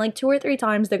laughing, and like 2 or 3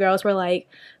 times the girls were like,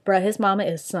 bruh, his mama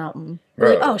is something.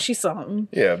 Like, oh, she's something.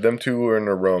 Yeah, them two were in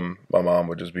a room. My mom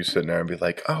would just be sitting there and be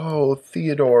like, oh,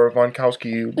 Theodore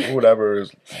Vonkowski, whatever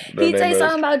his their He'd name say is.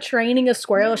 something about training a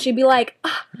squirrel. She'd be like,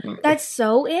 ah, that's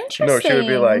so interesting. No, she would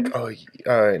be like, oh,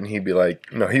 and he'd be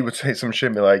like, no, he would say some shit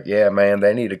and be like, yeah, man,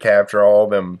 they need to capture all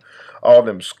them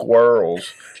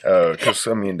squirrels. Because,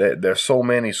 I mean, there's so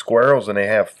many squirrels and they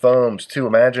have thumbs, too.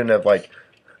 Imagine if, like,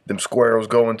 them squirrels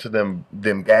go into them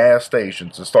gas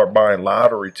stations and start buying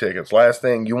lottery tickets. Last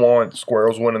thing you want,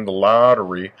 squirrels winning the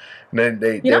lottery. And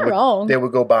then You're not wrong. They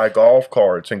would go buy golf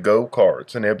carts and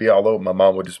go-karts, and they'd be all over. My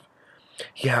mom would just,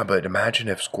 yeah, but imagine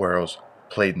if squirrels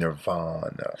played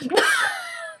Nirvana.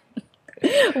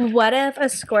 What if a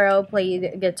squirrel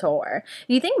played guitar?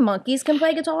 Do you think monkeys can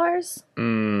play guitars? Have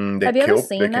you ever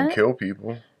seen They that? can kill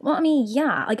people. Well, I mean,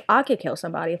 yeah. Like, I could kill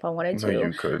somebody if I wanted to. No,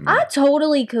 you couldn't. I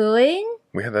totally could.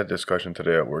 We had that discussion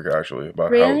today at work, actually,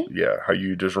 about Really? how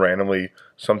you just randomly,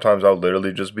 sometimes I'll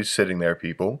literally just be sitting there,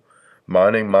 people,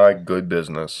 minding my good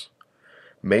business,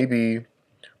 maybe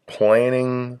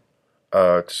planning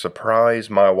to surprise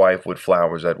my wife with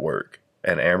flowers at work.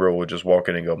 And Amber would just walk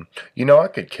in and go, you know, I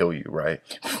could kill you, right?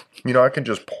 You know, I can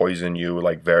just poison you,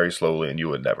 like, very slowly, and you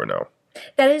would never know.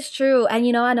 That is true. And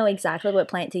you know, I know exactly what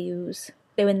plant to use.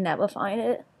 They would never find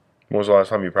it. When was the last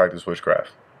time you practiced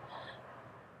witchcraft?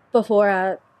 Before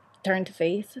I turned to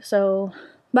faith. So,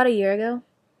 about a year ago.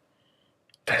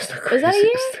 That's the Was that a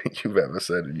year? craziest thing you've ever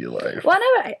said in your life. Well,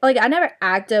 I never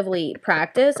actively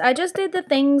practiced. I just did the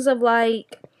things of,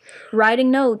 like,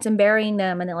 writing notes and burying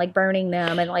them and then, like, burning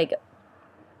them and, like,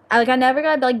 I never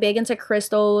got like big into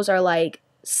crystals or like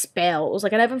spells.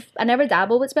 Like I never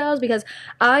dabbled with spells because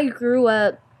I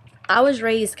was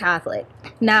raised Catholic.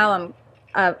 Now I'm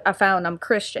I found I'm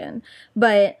Christian,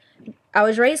 but I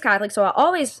was raised Catholic, so I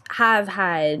always have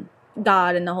had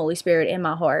God and the Holy Spirit in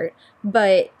my heart.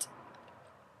 But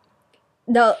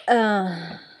the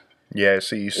Yeah,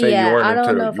 see, you say Yeah, you weren't I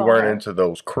don't know into if you I weren't are. into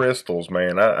those crystals,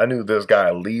 man. I knew this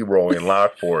guy Leroy in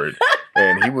Lockport,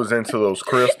 and he was into those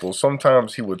crystals.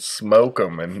 Sometimes he would smoke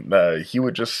them, and he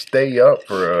would just stay up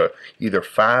for either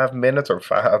 5 minutes or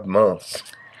 5 months.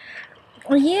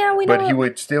 yeah, we But he know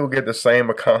would still get the same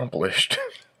accomplished.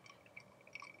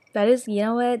 that is. You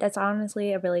know what? That's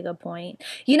honestly a really good point.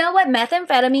 You know what?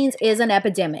 Methamphetamines is an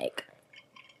epidemic.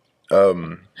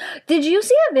 Did you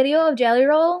see a video of Jelly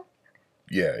Roll?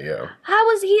 Yeah. How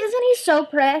was he? Isn't he so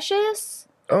precious?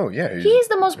 Oh yeah, He's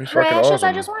the most he's fucking precious. I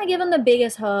awesome. just want to give him the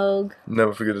biggest hug.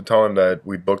 Never forget the time that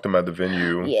we booked him at the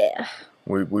venue. Yeah.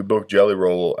 We booked Jelly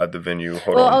Roll at the venue.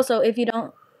 Hold Well, on. also, if you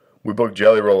don't, We booked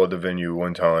Jelly Roll at the venue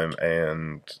one time,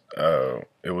 and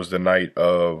it was the night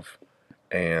of,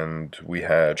 and we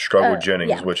had Struggle Jennings,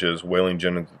 yeah. which is Waylon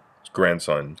Jennings'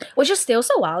 grandson. which is still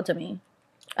so wild to me.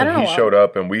 I don't And know. he showed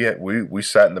up, and we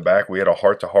sat in the back. We had a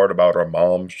heart to heart about our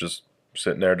moms, just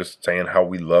sitting there, just saying how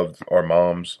we loved our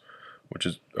moms, which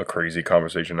is a crazy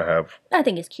conversation to have. I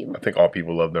think it's cute. I think all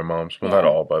people love their moms. Well, Yeah. not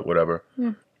all, but whatever.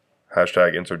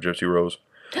 Hashtag insert Gypsy Rose.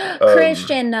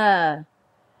 Christian, no.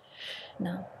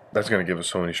 That's gonna give us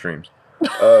so many streams.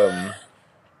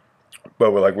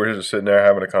 But we're just sitting there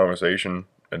having a conversation,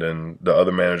 and then the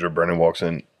other manager, Brennan, walks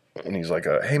in, and he's like,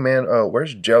 "Hey man,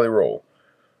 where's Jelly Roll?"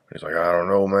 And he's like, "I don't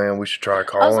know, man. We should try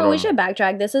calling him." Also, we should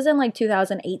backtrack. This is in like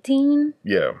 2018,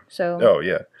 Yeah. so Oh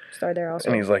yeah. start there also.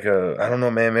 And he's like, "I don't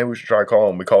know, man. Maybe we should try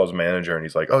calling him." We call his manager, and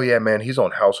he's like, "Oh yeah, man. He's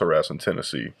on house arrest in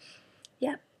Tennessee."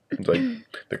 Yeah. It's like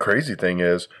the crazy thing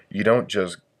is, you don't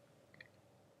just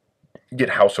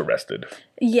get house arrested.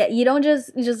 Yeah, you don't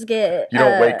just get. You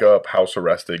don't wake up house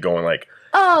arrested, going like,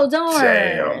 Oh, darn!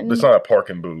 "Damn, it's not a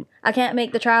parking boot." I can't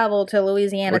make the travel to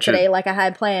Louisiana Which today is- like I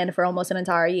had planned for almost an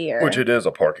entire year. Which it is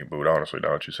a parking boot, honestly.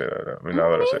 Now that you say that, I mean, now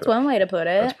that I say That's that, one way to put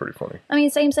that's it. pretty funny. I mean,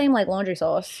 same like laundry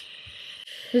sauce.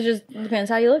 It just depends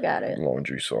how you look at it.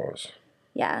 Laundry sauce.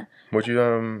 Yeah. What you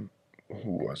Who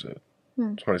was it?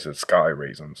 Hmm. Somebody said sky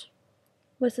raisins.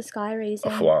 What's the sky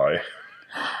raising? A fly.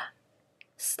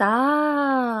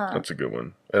 Stop. That's a good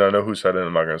one. And I know who said it.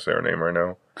 I'm not gonna say her name right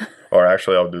now. Or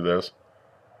actually, I'll do this.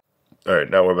 All right,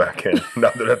 now we're back in. Now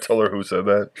that I told her who said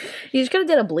that. You just could have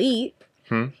did a bleep.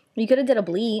 Hmm? You could have did a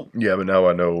bleep. Yeah, but now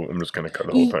I know. I'm just gonna cut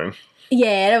the whole thing.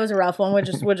 Yeah, that was a rough one. We're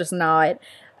just not.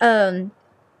 On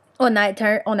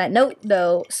that note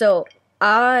though, so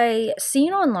I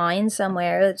seen online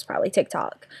somewhere, it's probably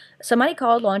TikTok, somebody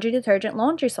called laundry detergent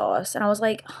laundry sauce, and I was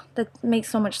like, oh, that makes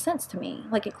so much sense to me.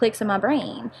 Like it clicks in my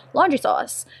brain, laundry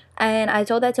sauce. And I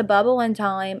told that to Bubba one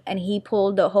time, and he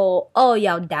pulled the whole, oh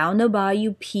y'all down the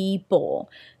bayou people,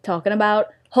 talking about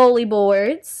holy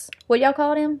boards. What y'all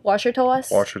call them? Washer toss.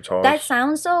 Washer toss. That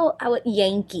sounds so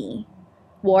Yankee.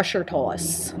 Washer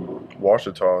toss.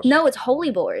 Washer toss. No, it's holy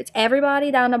boards.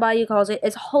 Everybody down the bayou calls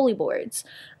it's holy boards.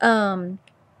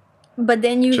 But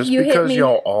then you Just hit because me.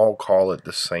 y'all all call it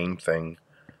the same thing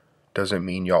doesn't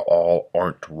mean y'all all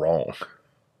aren't wrong.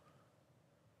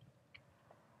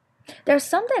 There's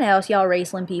something else y'all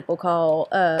Raceland people call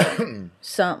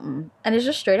something, and it's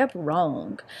just straight up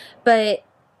wrong. But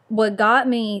what got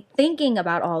me thinking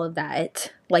about all of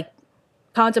that, like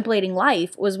contemplating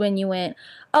life, was when you went,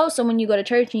 oh, so when you go to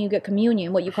church and you get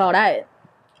communion, what you call that?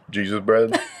 Jesus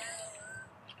bread.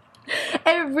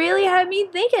 It really had me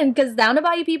thinking, because down the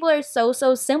bayou people are so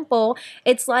simple.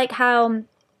 It's like how,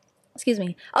 excuse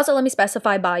me. Also, let me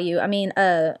specify bayou. I mean,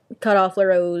 cut off La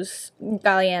Rose,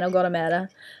 Galliano, Guatemala.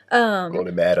 Go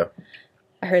to matter.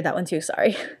 I heard that one too.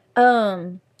 Sorry.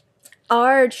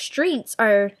 Our streets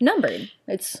are numbered.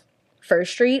 It's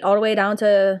First Street all the way down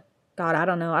to, God, I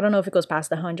don't know. I don't know if it goes past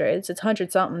the hundreds. It's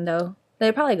 100 something though.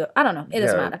 They probably go. I don't know. It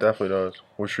doesn't Yeah, matter. it definitely does.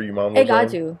 What street your mom It lives got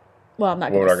on? to. Well, I'm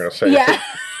not. Well, we're not gonna say it. Yeah.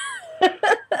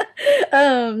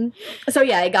 So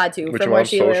yeah, it got to Which from where one's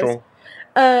she social?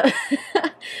 lives.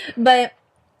 But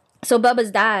so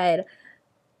Bubba's dad.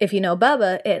 If you know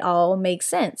Bubba, it all makes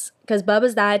sense because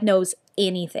Bubba's dad knows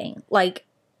anything. Like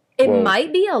it Well,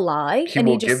 might be a lie, and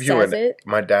he just says it.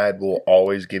 My dad will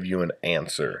always give you an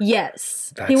answer.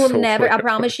 Yes. That's He will so never, I fucking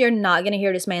promise you're not going to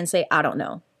hear this man say, I don't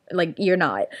know. Like, you're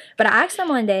not. But I asked him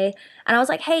one day, and I was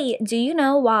like, hey, do you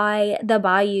know why the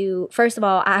bayou, first of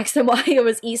all, I asked him why it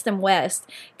was east and west.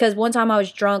 Because one time I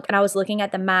was drunk, and I was looking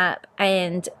at the map,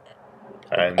 and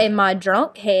in my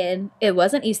drunk head, it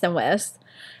wasn't east and west.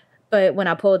 But when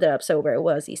I pulled it up sober, it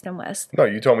was east and west. No,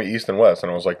 you told me east and west, and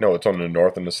I was like, no, it's on the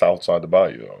north and the south side of the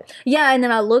bayou, though. Yeah, and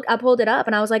then I pulled it up,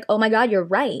 and I was like, oh my God, you're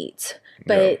right.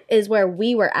 But Yeah. it is where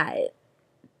we were at.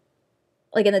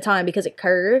 like in the time because it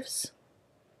curves.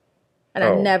 And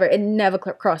Oh. it never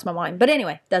crossed my mind. But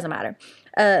anyway, doesn't matter.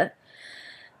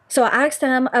 So I asked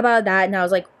him about that, and I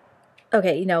was like,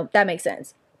 okay, you know, that makes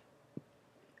sense.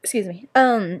 Excuse me.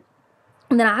 And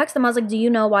then I asked him, I was like, do you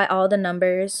know why all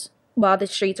the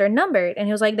streets are numbered? And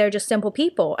he was like, they're just simple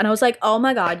people. And I was like, oh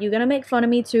my God, you're gonna make fun of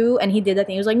me too? And he did that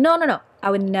thing. He was like, no. I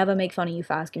would never make fun of you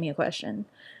for asking me a question.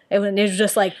 It was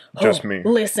just like, Just me.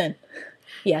 Listen.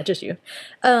 Yeah, just you.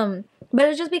 But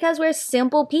it's just because we're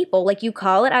simple people. Like, you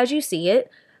call it as you see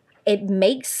it. It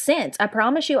makes sense. I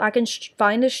promise you, I can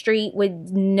find a street with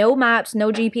no maps,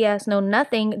 no GPS, no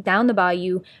nothing down the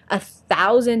bayou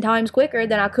 1,000 times quicker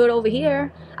than I could over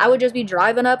here. I would just be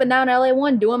driving up and down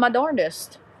LA1 doing my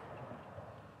darndest.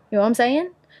 You know what I'm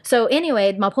saying? So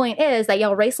anyway, my point is that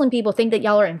y'all Raceland people think that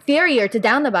y'all are inferior to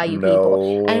down the bayou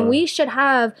people. And we should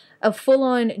have a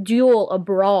full-on duel, a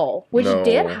brawl, which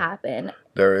did happen.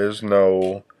 There is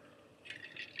no...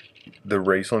 The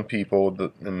Raceland people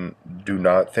do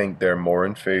not think they're more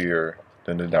inferior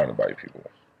than the Down the Bayou people.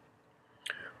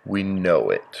 We know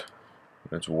it.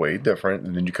 It's way different.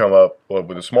 And then you come up with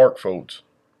the smart folks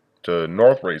to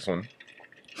North Raceland.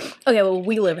 Okay, well,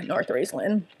 we live in North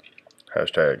Raceland.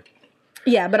 Hashtag.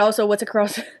 Yeah, but also what's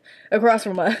across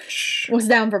from us? Shh. What's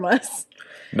down from us?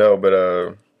 No, but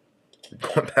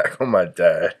going back on my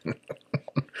dad.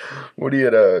 What do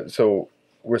you so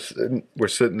we're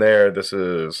sitting there. This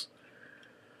is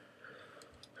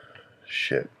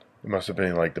shit. It must have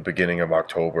been like the beginning of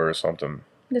October or something.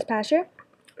 This past year?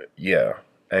 Yeah.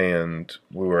 And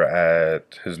we were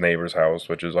at his neighbor's house,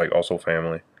 which is like also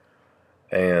family.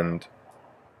 And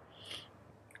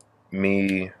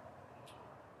me,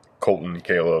 Colton,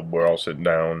 Caleb, we're all sitting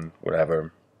down,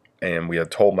 whatever. And we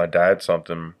had told my dad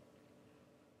something.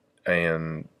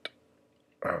 And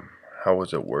how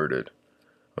was it worded?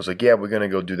 I was like, yeah, we're going to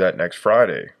go do that next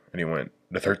Friday. And he went,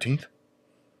 the 13th?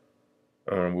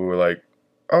 And we were like,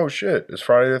 oh shit, it's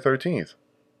Friday the 13th.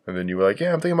 And then you were like,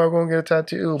 yeah, I'm thinking about going to get a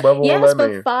tattoo. Bubba Yes, won't let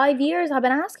for me. 5 years I've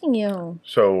been asking you.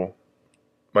 So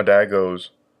my dad goes,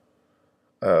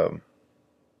 damn,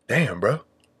 bro.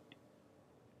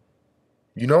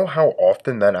 You know how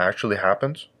often that actually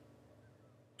happens?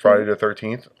 Friday the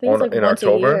 13th in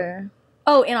October?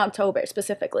 Oh, in October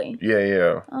specifically.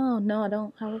 Yeah. Oh, no, I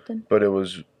don't. How often? But it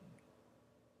was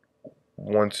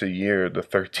once a year, the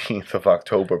 13th of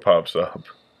October pops up.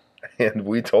 And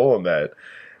we told him that.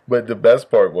 But the best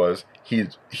part was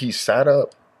he sat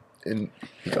up and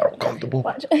he got all comfortable.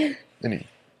 Watch. And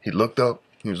he looked up.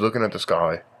 He was looking at the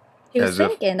sky. He was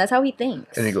thinking. That's how he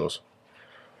thinks. And he goes,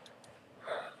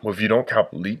 well, if you don't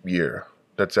count leap year,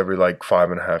 that's every like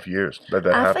 5.5 years that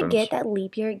happens. I forget that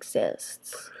leap year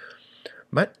exists.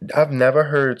 I've never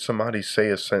heard somebody say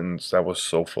a sentence that was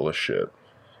so full of shit.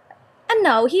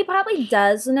 No, he probably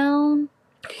does know.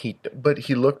 But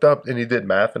he looked up and he did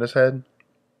math in his head.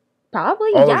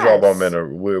 Probably, all yes. All of y'all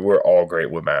men we're all great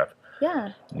with math.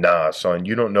 Yeah. Nah, son,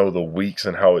 you don't know the weeks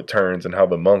and how it turns and how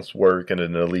the months work and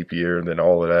then the leap year and then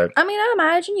all of that. I mean, I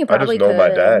imagine you probably I just know my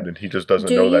dad and he just doesn't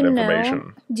know that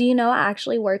information. Do you know I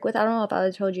actually work with, I don't know if I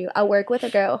told you, I work with a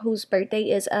girl whose birthday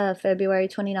is February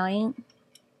 29th.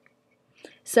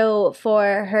 So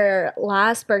for her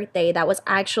last birthday, that was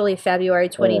actually February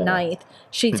 29th,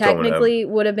 she technically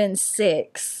would have been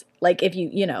 6. Like, if you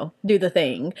do the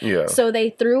thing. Yeah. So they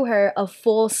threw her a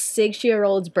full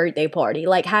 6-year-old's birthday party.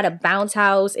 Like, had a bounce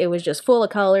house. It was just full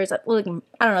of colors. Like,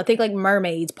 I don't know, think like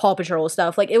mermaids, Paw Patrol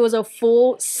stuff. Like, it was a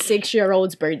full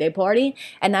 6-year-old's birthday party.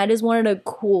 And that is one of the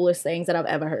coolest things that I've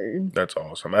ever heard. That's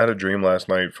awesome. I had a dream last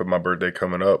night for my birthday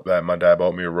coming up that my dad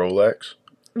bought me a Rolex.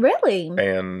 Really?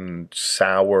 And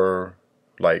sour,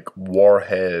 like,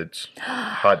 Warheads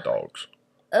hot dogs.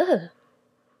 Ugh.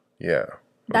 Yeah.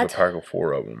 There's a pack of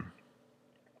 4 of them.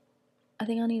 I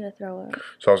think I need to throw up.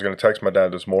 So I was going to text my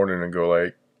dad this morning and go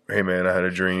like, hey man, I had a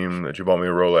dream that you bought me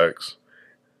a Rolex.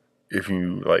 If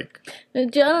you like... I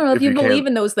don't know if you believe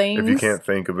in those things. If you can't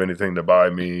think of anything to buy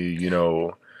me,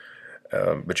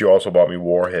 but you also bought me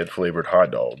Warhead flavored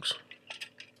hot dogs.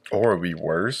 Or it'd be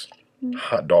worse,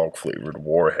 hot dog flavored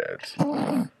Warheads.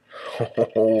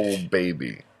 Oh,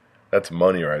 baby. That's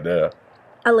money right there.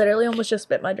 I literally almost just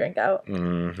spit my drink out.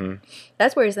 Mm-hmm.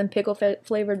 That's worse than pickle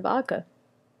flavored vodka.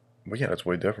 Well, yeah, that's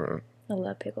way different. I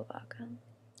love pickle vodka.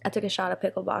 I took a shot of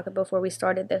pickle vodka before we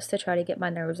started this to try to get my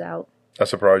nerves out. I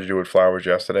surprised you with flowers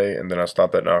yesterday, and then I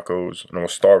stopped at Narco's, and I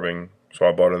was starving, so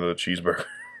I bought another cheeseburger.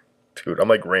 Dude, I'm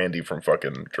like Randy from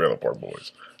fucking Trailer Park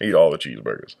Boys. I eat all the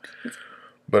cheeseburgers.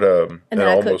 But, and then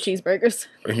I cook cheeseburgers.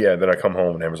 Yeah, then I come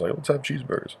home, and Amber's like, let's have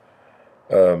cheeseburgers.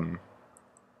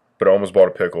 But I almost bought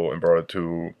a pickle and brought it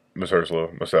to Miss Ursula,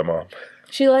 my stepmom.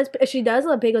 She does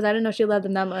love pickles. I didn't know she loved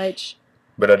them that much.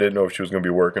 But I didn't know if she was going to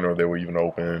be working or they were even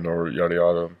open or yada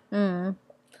yada.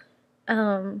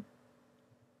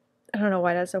 I don't know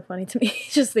why that's so funny to me.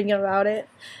 Just thinking about it,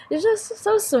 it's just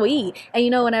so sweet. And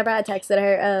whenever I texted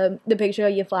her the picture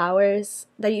of your flowers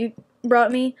that you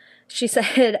brought me, she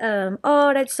said,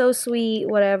 "Oh, that's so sweet,"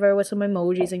 whatever, with some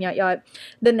emojis and yada.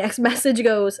 The next message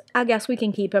goes, "I guess we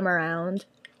can keep him around."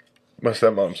 My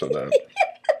stepmom said that.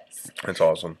 Yes. It's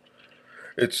awesome.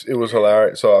 It was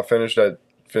hilarious. So I finished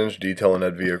detailing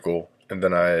that vehicle, and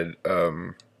then I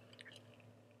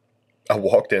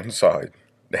walked inside,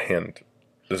 and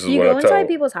this is you what go I tell inside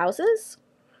people's houses?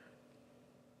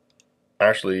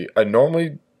 Actually, I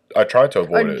try to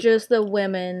avoid or it. just the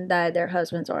women that their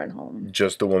husbands aren't home?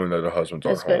 Just the women that their husbands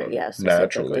aren't home. Yeah,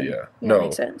 naturally, yeah. No,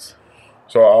 makes sense.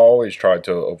 So I always try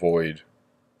to avoid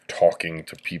talking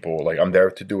to people. Like, I'm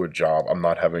there to do a job. I'm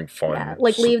not having fun. Yeah,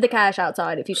 like leave the cash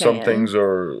outside if you can. Some things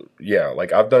are,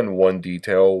 like I've done one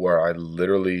detail where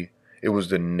it was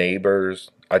the neighbors.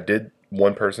 I did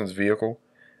one person's vehicle,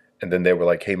 and then they were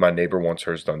like, "Hey, my neighbor wants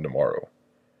hers done tomorrow."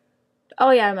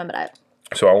 Oh yeah, I remember that.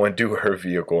 So I went to her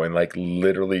vehicle and like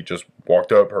literally just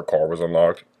walked up. Her car was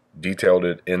unlocked, detailed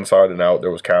it inside and out.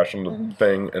 There was cash on the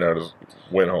thing, and I just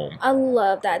went home. I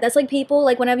love that. That's like people,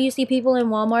 like whenever you see people in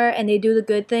Walmart and they do the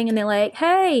good thing and they're like,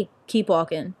 "Hey, keep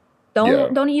walking. You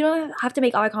don't have to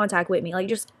make eye contact with me. Like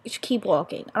just keep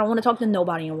walking. I don't want to talk to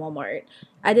nobody in Walmart."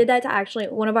 I did that to actually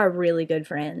one of our really good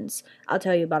friends. I'll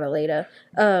tell you about it later.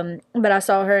 But I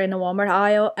saw her in the Walmart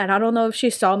aisle, and I don't know if she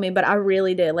saw me, but I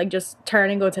really did. Like, just turn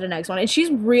and go to the next one. And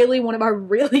she's really one of our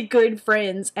really good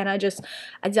friends. And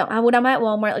when I'm at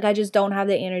Walmart, like, I just don't have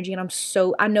the energy. And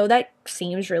I know that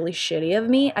seems really shitty of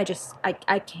me. I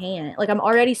can't. Like, I'm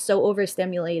already so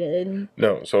overstimulated.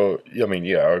 No, so, I mean,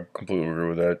 yeah, I completely agree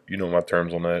with that. You know my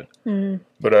terms on that. Mm-hmm.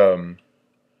 But,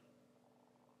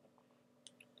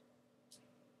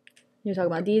 you're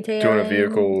talking about detailing? Doing a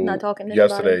vehicle not talking to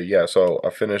yesterday. anybody? Yeah, so I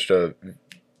finished a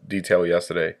detail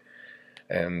yesterday,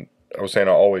 and I was saying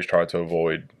I always try to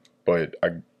avoid, but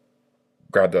I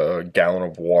grabbed a gallon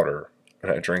of water,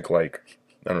 and I drank like,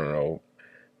 I don't know,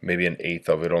 maybe an eighth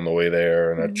of it on the way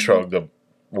there, and I chugged a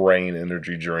Rain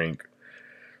energy drink.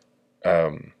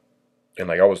 And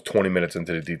like I was 20 minutes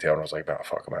into the detail, and I was like, "Nah,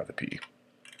 fuck, I'm gonna have to pee."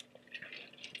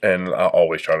 And I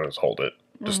always try to just hold it,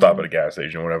 just stop at a gas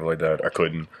station or whatever like that. I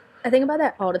couldn't. I think about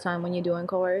that all the time when you're doing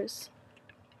chores.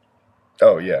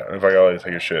 Oh yeah, if I gotta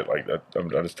take a shit like that,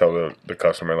 I just tell the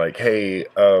customer like, "Hey,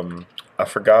 I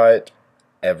forgot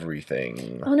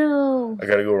everything. Oh no! I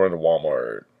gotta go run to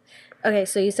Walmart." Okay,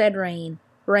 so you said Rain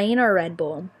or Red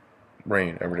Bull?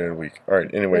 Rain every day of the week. All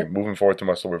right. Anyway, moving forward to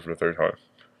my story for the third time.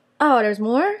 Oh, there's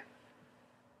more?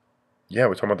 Yeah,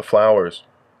 we're talking about the flowers.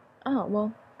 Oh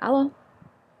well, hello.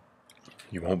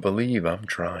 You won't believe I'm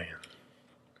trying.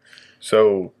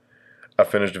 So, I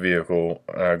finished the vehicle.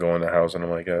 I go in the house and I'm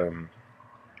like, and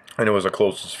it was a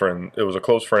closest friend. It was a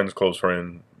close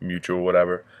friend, mutual,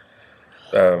 whatever.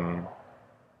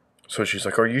 So she's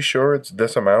like, "Are you sure it's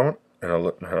this amount?" And I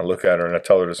look at her and I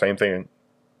tell her the same thing.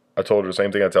 I told her the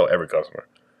same thing I tell every customer.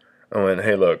 I went,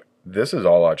 "Hey, look, this is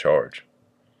all I charge.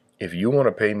 If you want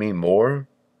to pay me more,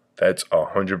 that's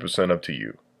 100% up to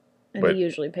you." And they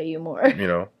usually pay you more. You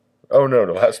know? Oh no,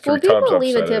 the last three times I've said it. People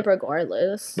leave a tip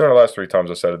regardless. No, the last 3 times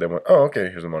I said it, they went, "Oh, okay,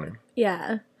 here's the money."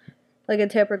 Yeah. Like a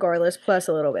tip regardless plus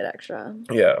a little bit extra.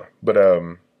 Yeah, but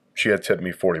she had tipped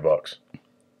me $40.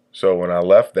 So when I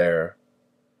left there,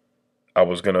 I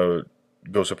was gonna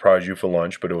go surprise you for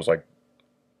lunch, but it was like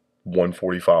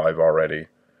 1:45 already.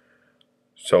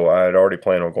 So I had already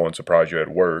planned on going surprise you at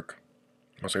work.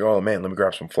 I was like, "Oh man, let me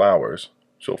grab some flowers."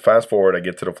 So fast forward, I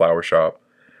get to the flower shop.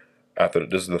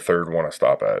 This is the third one I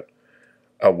stop at.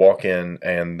 I walk in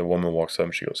and the woman walks up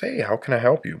and she goes, "Hey, how can I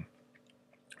help you?"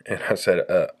 And I said,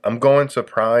 "I'm going to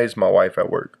surprise my wife at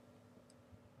work."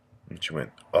 And she went,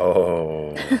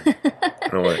 "Oh."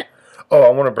 And I went, "Oh, I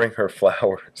want to bring her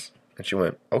flowers." And she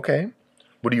went, "Okay,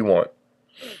 what do you want?"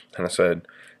 And I said,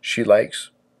 "She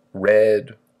likes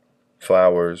red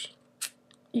flowers."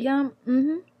 Yeah,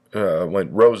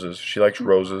 Went roses. She likes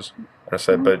roses. And I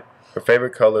said, but her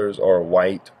favorite colors are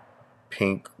white,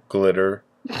 pink, glitter,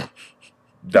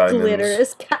 diamonds. Glitter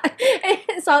is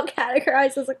it's all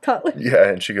categorized as a color. Yeah,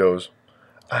 and she goes,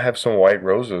 "I have some white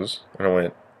roses." And I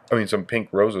went, some pink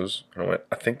roses. And I went,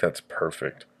 "I think that's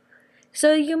perfect."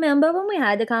 So you remember when we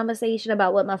had the conversation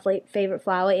about what my favorite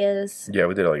flower is? Yeah,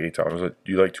 we did it like 8 times. I was like,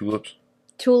 "Do you like tulips?"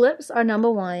 Tulips are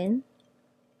number one.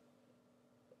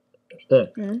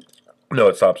 No,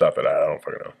 it stops after that. I don't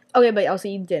fucking know. Okay, but also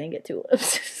you didn't get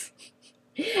tulips.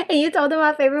 And you told them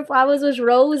my favorite flowers was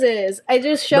roses. It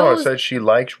just No, I shows. said she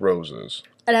likes roses.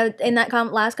 And in that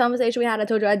last conversation we had, I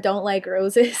told you I don't like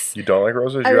roses. You don't like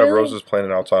roses? I You have really- roses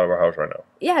planted outside of our house right now.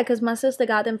 Yeah, because my sister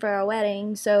got them for our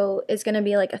wedding, so it's gonna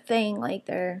be like a thing, like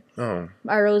they're Oh.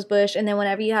 our rose bush. And then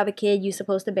whenever you have a kid, you're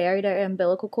supposed to bury their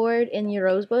umbilical cord in your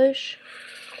rose bush.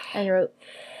 And your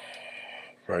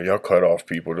Right, y'all cut off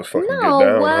people. Just fucking no, get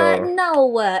down, what? huh?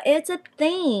 No, it's a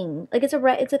thing. Like it's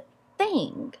a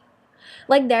thing.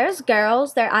 Like there's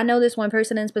girls there. I know this one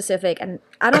person in specific, and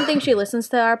I don't think she listens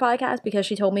to our podcast because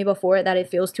she told me before that it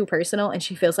feels too personal, and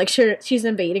she feels like she's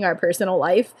invading our personal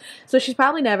life. So she's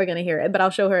probably never gonna hear it, but I'll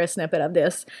show her a snippet of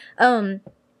this.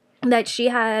 That she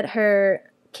had her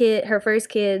first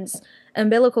kid's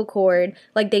umbilical cord.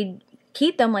 Like they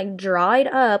keep them like dried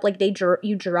up, like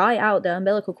you dry out the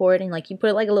umbilical cord and like you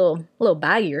put it like a little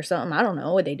baggie or something. I don't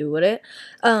know what they do with it.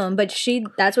 But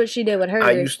that's what she did with hers.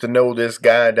 I used to know this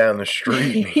guy down the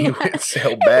street. He would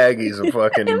sell baggies of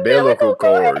fucking umbilical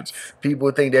cords. People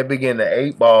would think they'd be getting the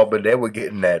 8-ball, but they were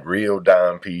getting that real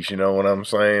dime piece. You know what I'm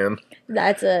saying?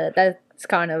 That's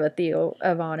kind of a Theo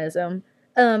Avonism.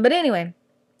 But anyway.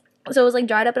 So it was like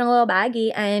dried up in a little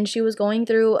baggie, and she was going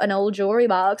through an old jewelry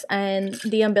box, and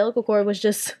the umbilical cord was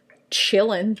just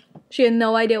chilling. She had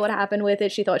no idea what happened with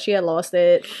it. She thought she had lost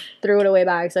it, threw it away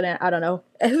by accident. I don't know.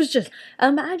 It was just,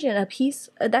 imagine a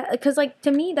piece of that, because like to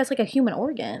me that's like a human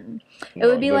organ. It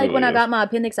would be like when I got my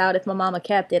appendix out if my mama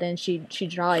kept it and she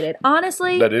dried it.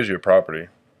 Honestly, That is your property.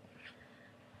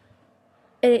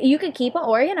 you could keep an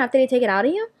organ after they take it out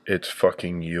of you. It's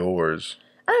fucking yours.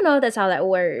 I don't know if that's how that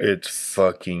works. It's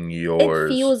fucking It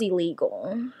yours. feels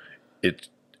illegal.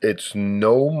 It's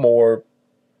no more.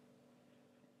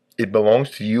 It belongs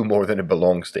to you more than it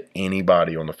belongs to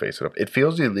anybody on the face of it. It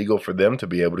feels illegal for them to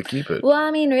be able to keep it. Well,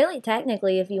 I mean, really,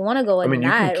 technically, if you want to go I mean, you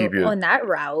can keep your- on that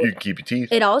route, You can keep your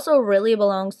teeth. it also really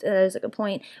belongs to, that's a good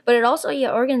point, but it also,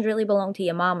 your organs really belong to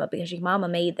your mama because your mama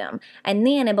made them. And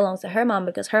then it belongs to her mama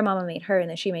because her mama made her and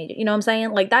then she made it. You know what I'm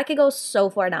saying? Like, that could go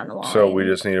so far down the line. So we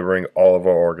just need to bring all of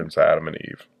our organs to Adam and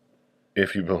Eve.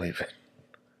 If you believe it.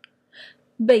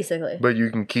 Basically. But you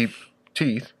can keep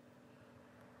teeth.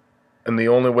 And the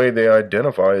only way they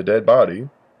identify a dead body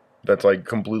that's like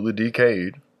completely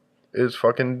decayed is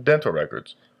fucking dental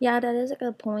records. Yeah, that is a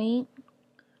good point.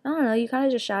 I don't know. You kind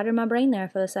of just shattered my brain there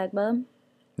for a sec, bub.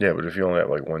 Yeah, but if you only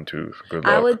have like one tooth, good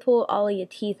luck. I would pull all of your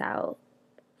teeth out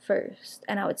first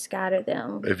and I would scatter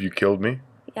them. If you killed me,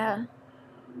 Yeah.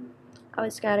 I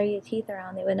would scatter your teeth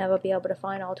around. They would never be able to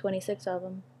find all 26 of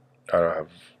them. I don't have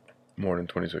more than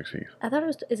 26 teeth. I thought it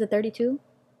was, is it 32?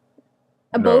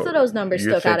 Both of those numbers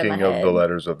You're stuck out of my thinking head. of the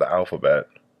letters of the alphabet.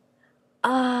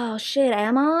 Oh, shit,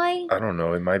 am I? I don't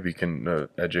know. It might be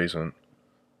adjacent.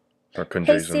 Or Hey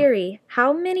conjacent. Siri,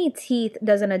 how many teeth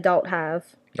does an adult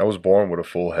have? I was born with a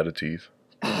full head of teeth.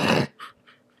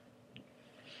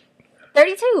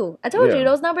 32. I told Yeah. you,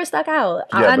 those numbers stuck out.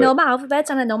 Yeah, I know but- my alphabets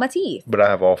and I know my teeth. But I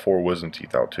have all 4 wisdom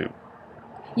teeth out too.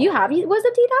 You have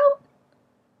wisdom teeth out?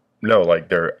 No, like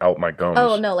they're out my gums.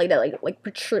 Oh, no, like that, like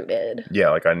protruded. Yeah,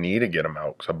 like I need to get them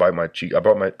out because I bite my cheek. I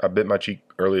bit my cheek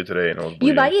earlier today and it was bleeding.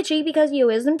 You bite your cheek because of your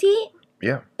wisdom teeth?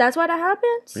 Yeah, That's why that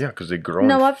happens? yeah, because they grow.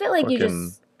 No, in I feel like you fucking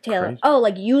just tell crazy. Oh,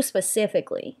 like you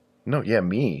specifically. No, yeah,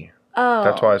 me. Oh.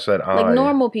 That's why I said I. Like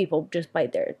normal people just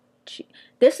bite their cheek.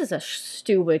 This is a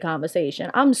stupid conversation.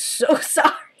 I'm so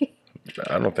sorry.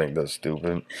 I don't think that's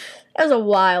stupid. That was a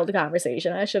wild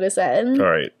conversation, I should have said. All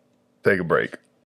right, take a break.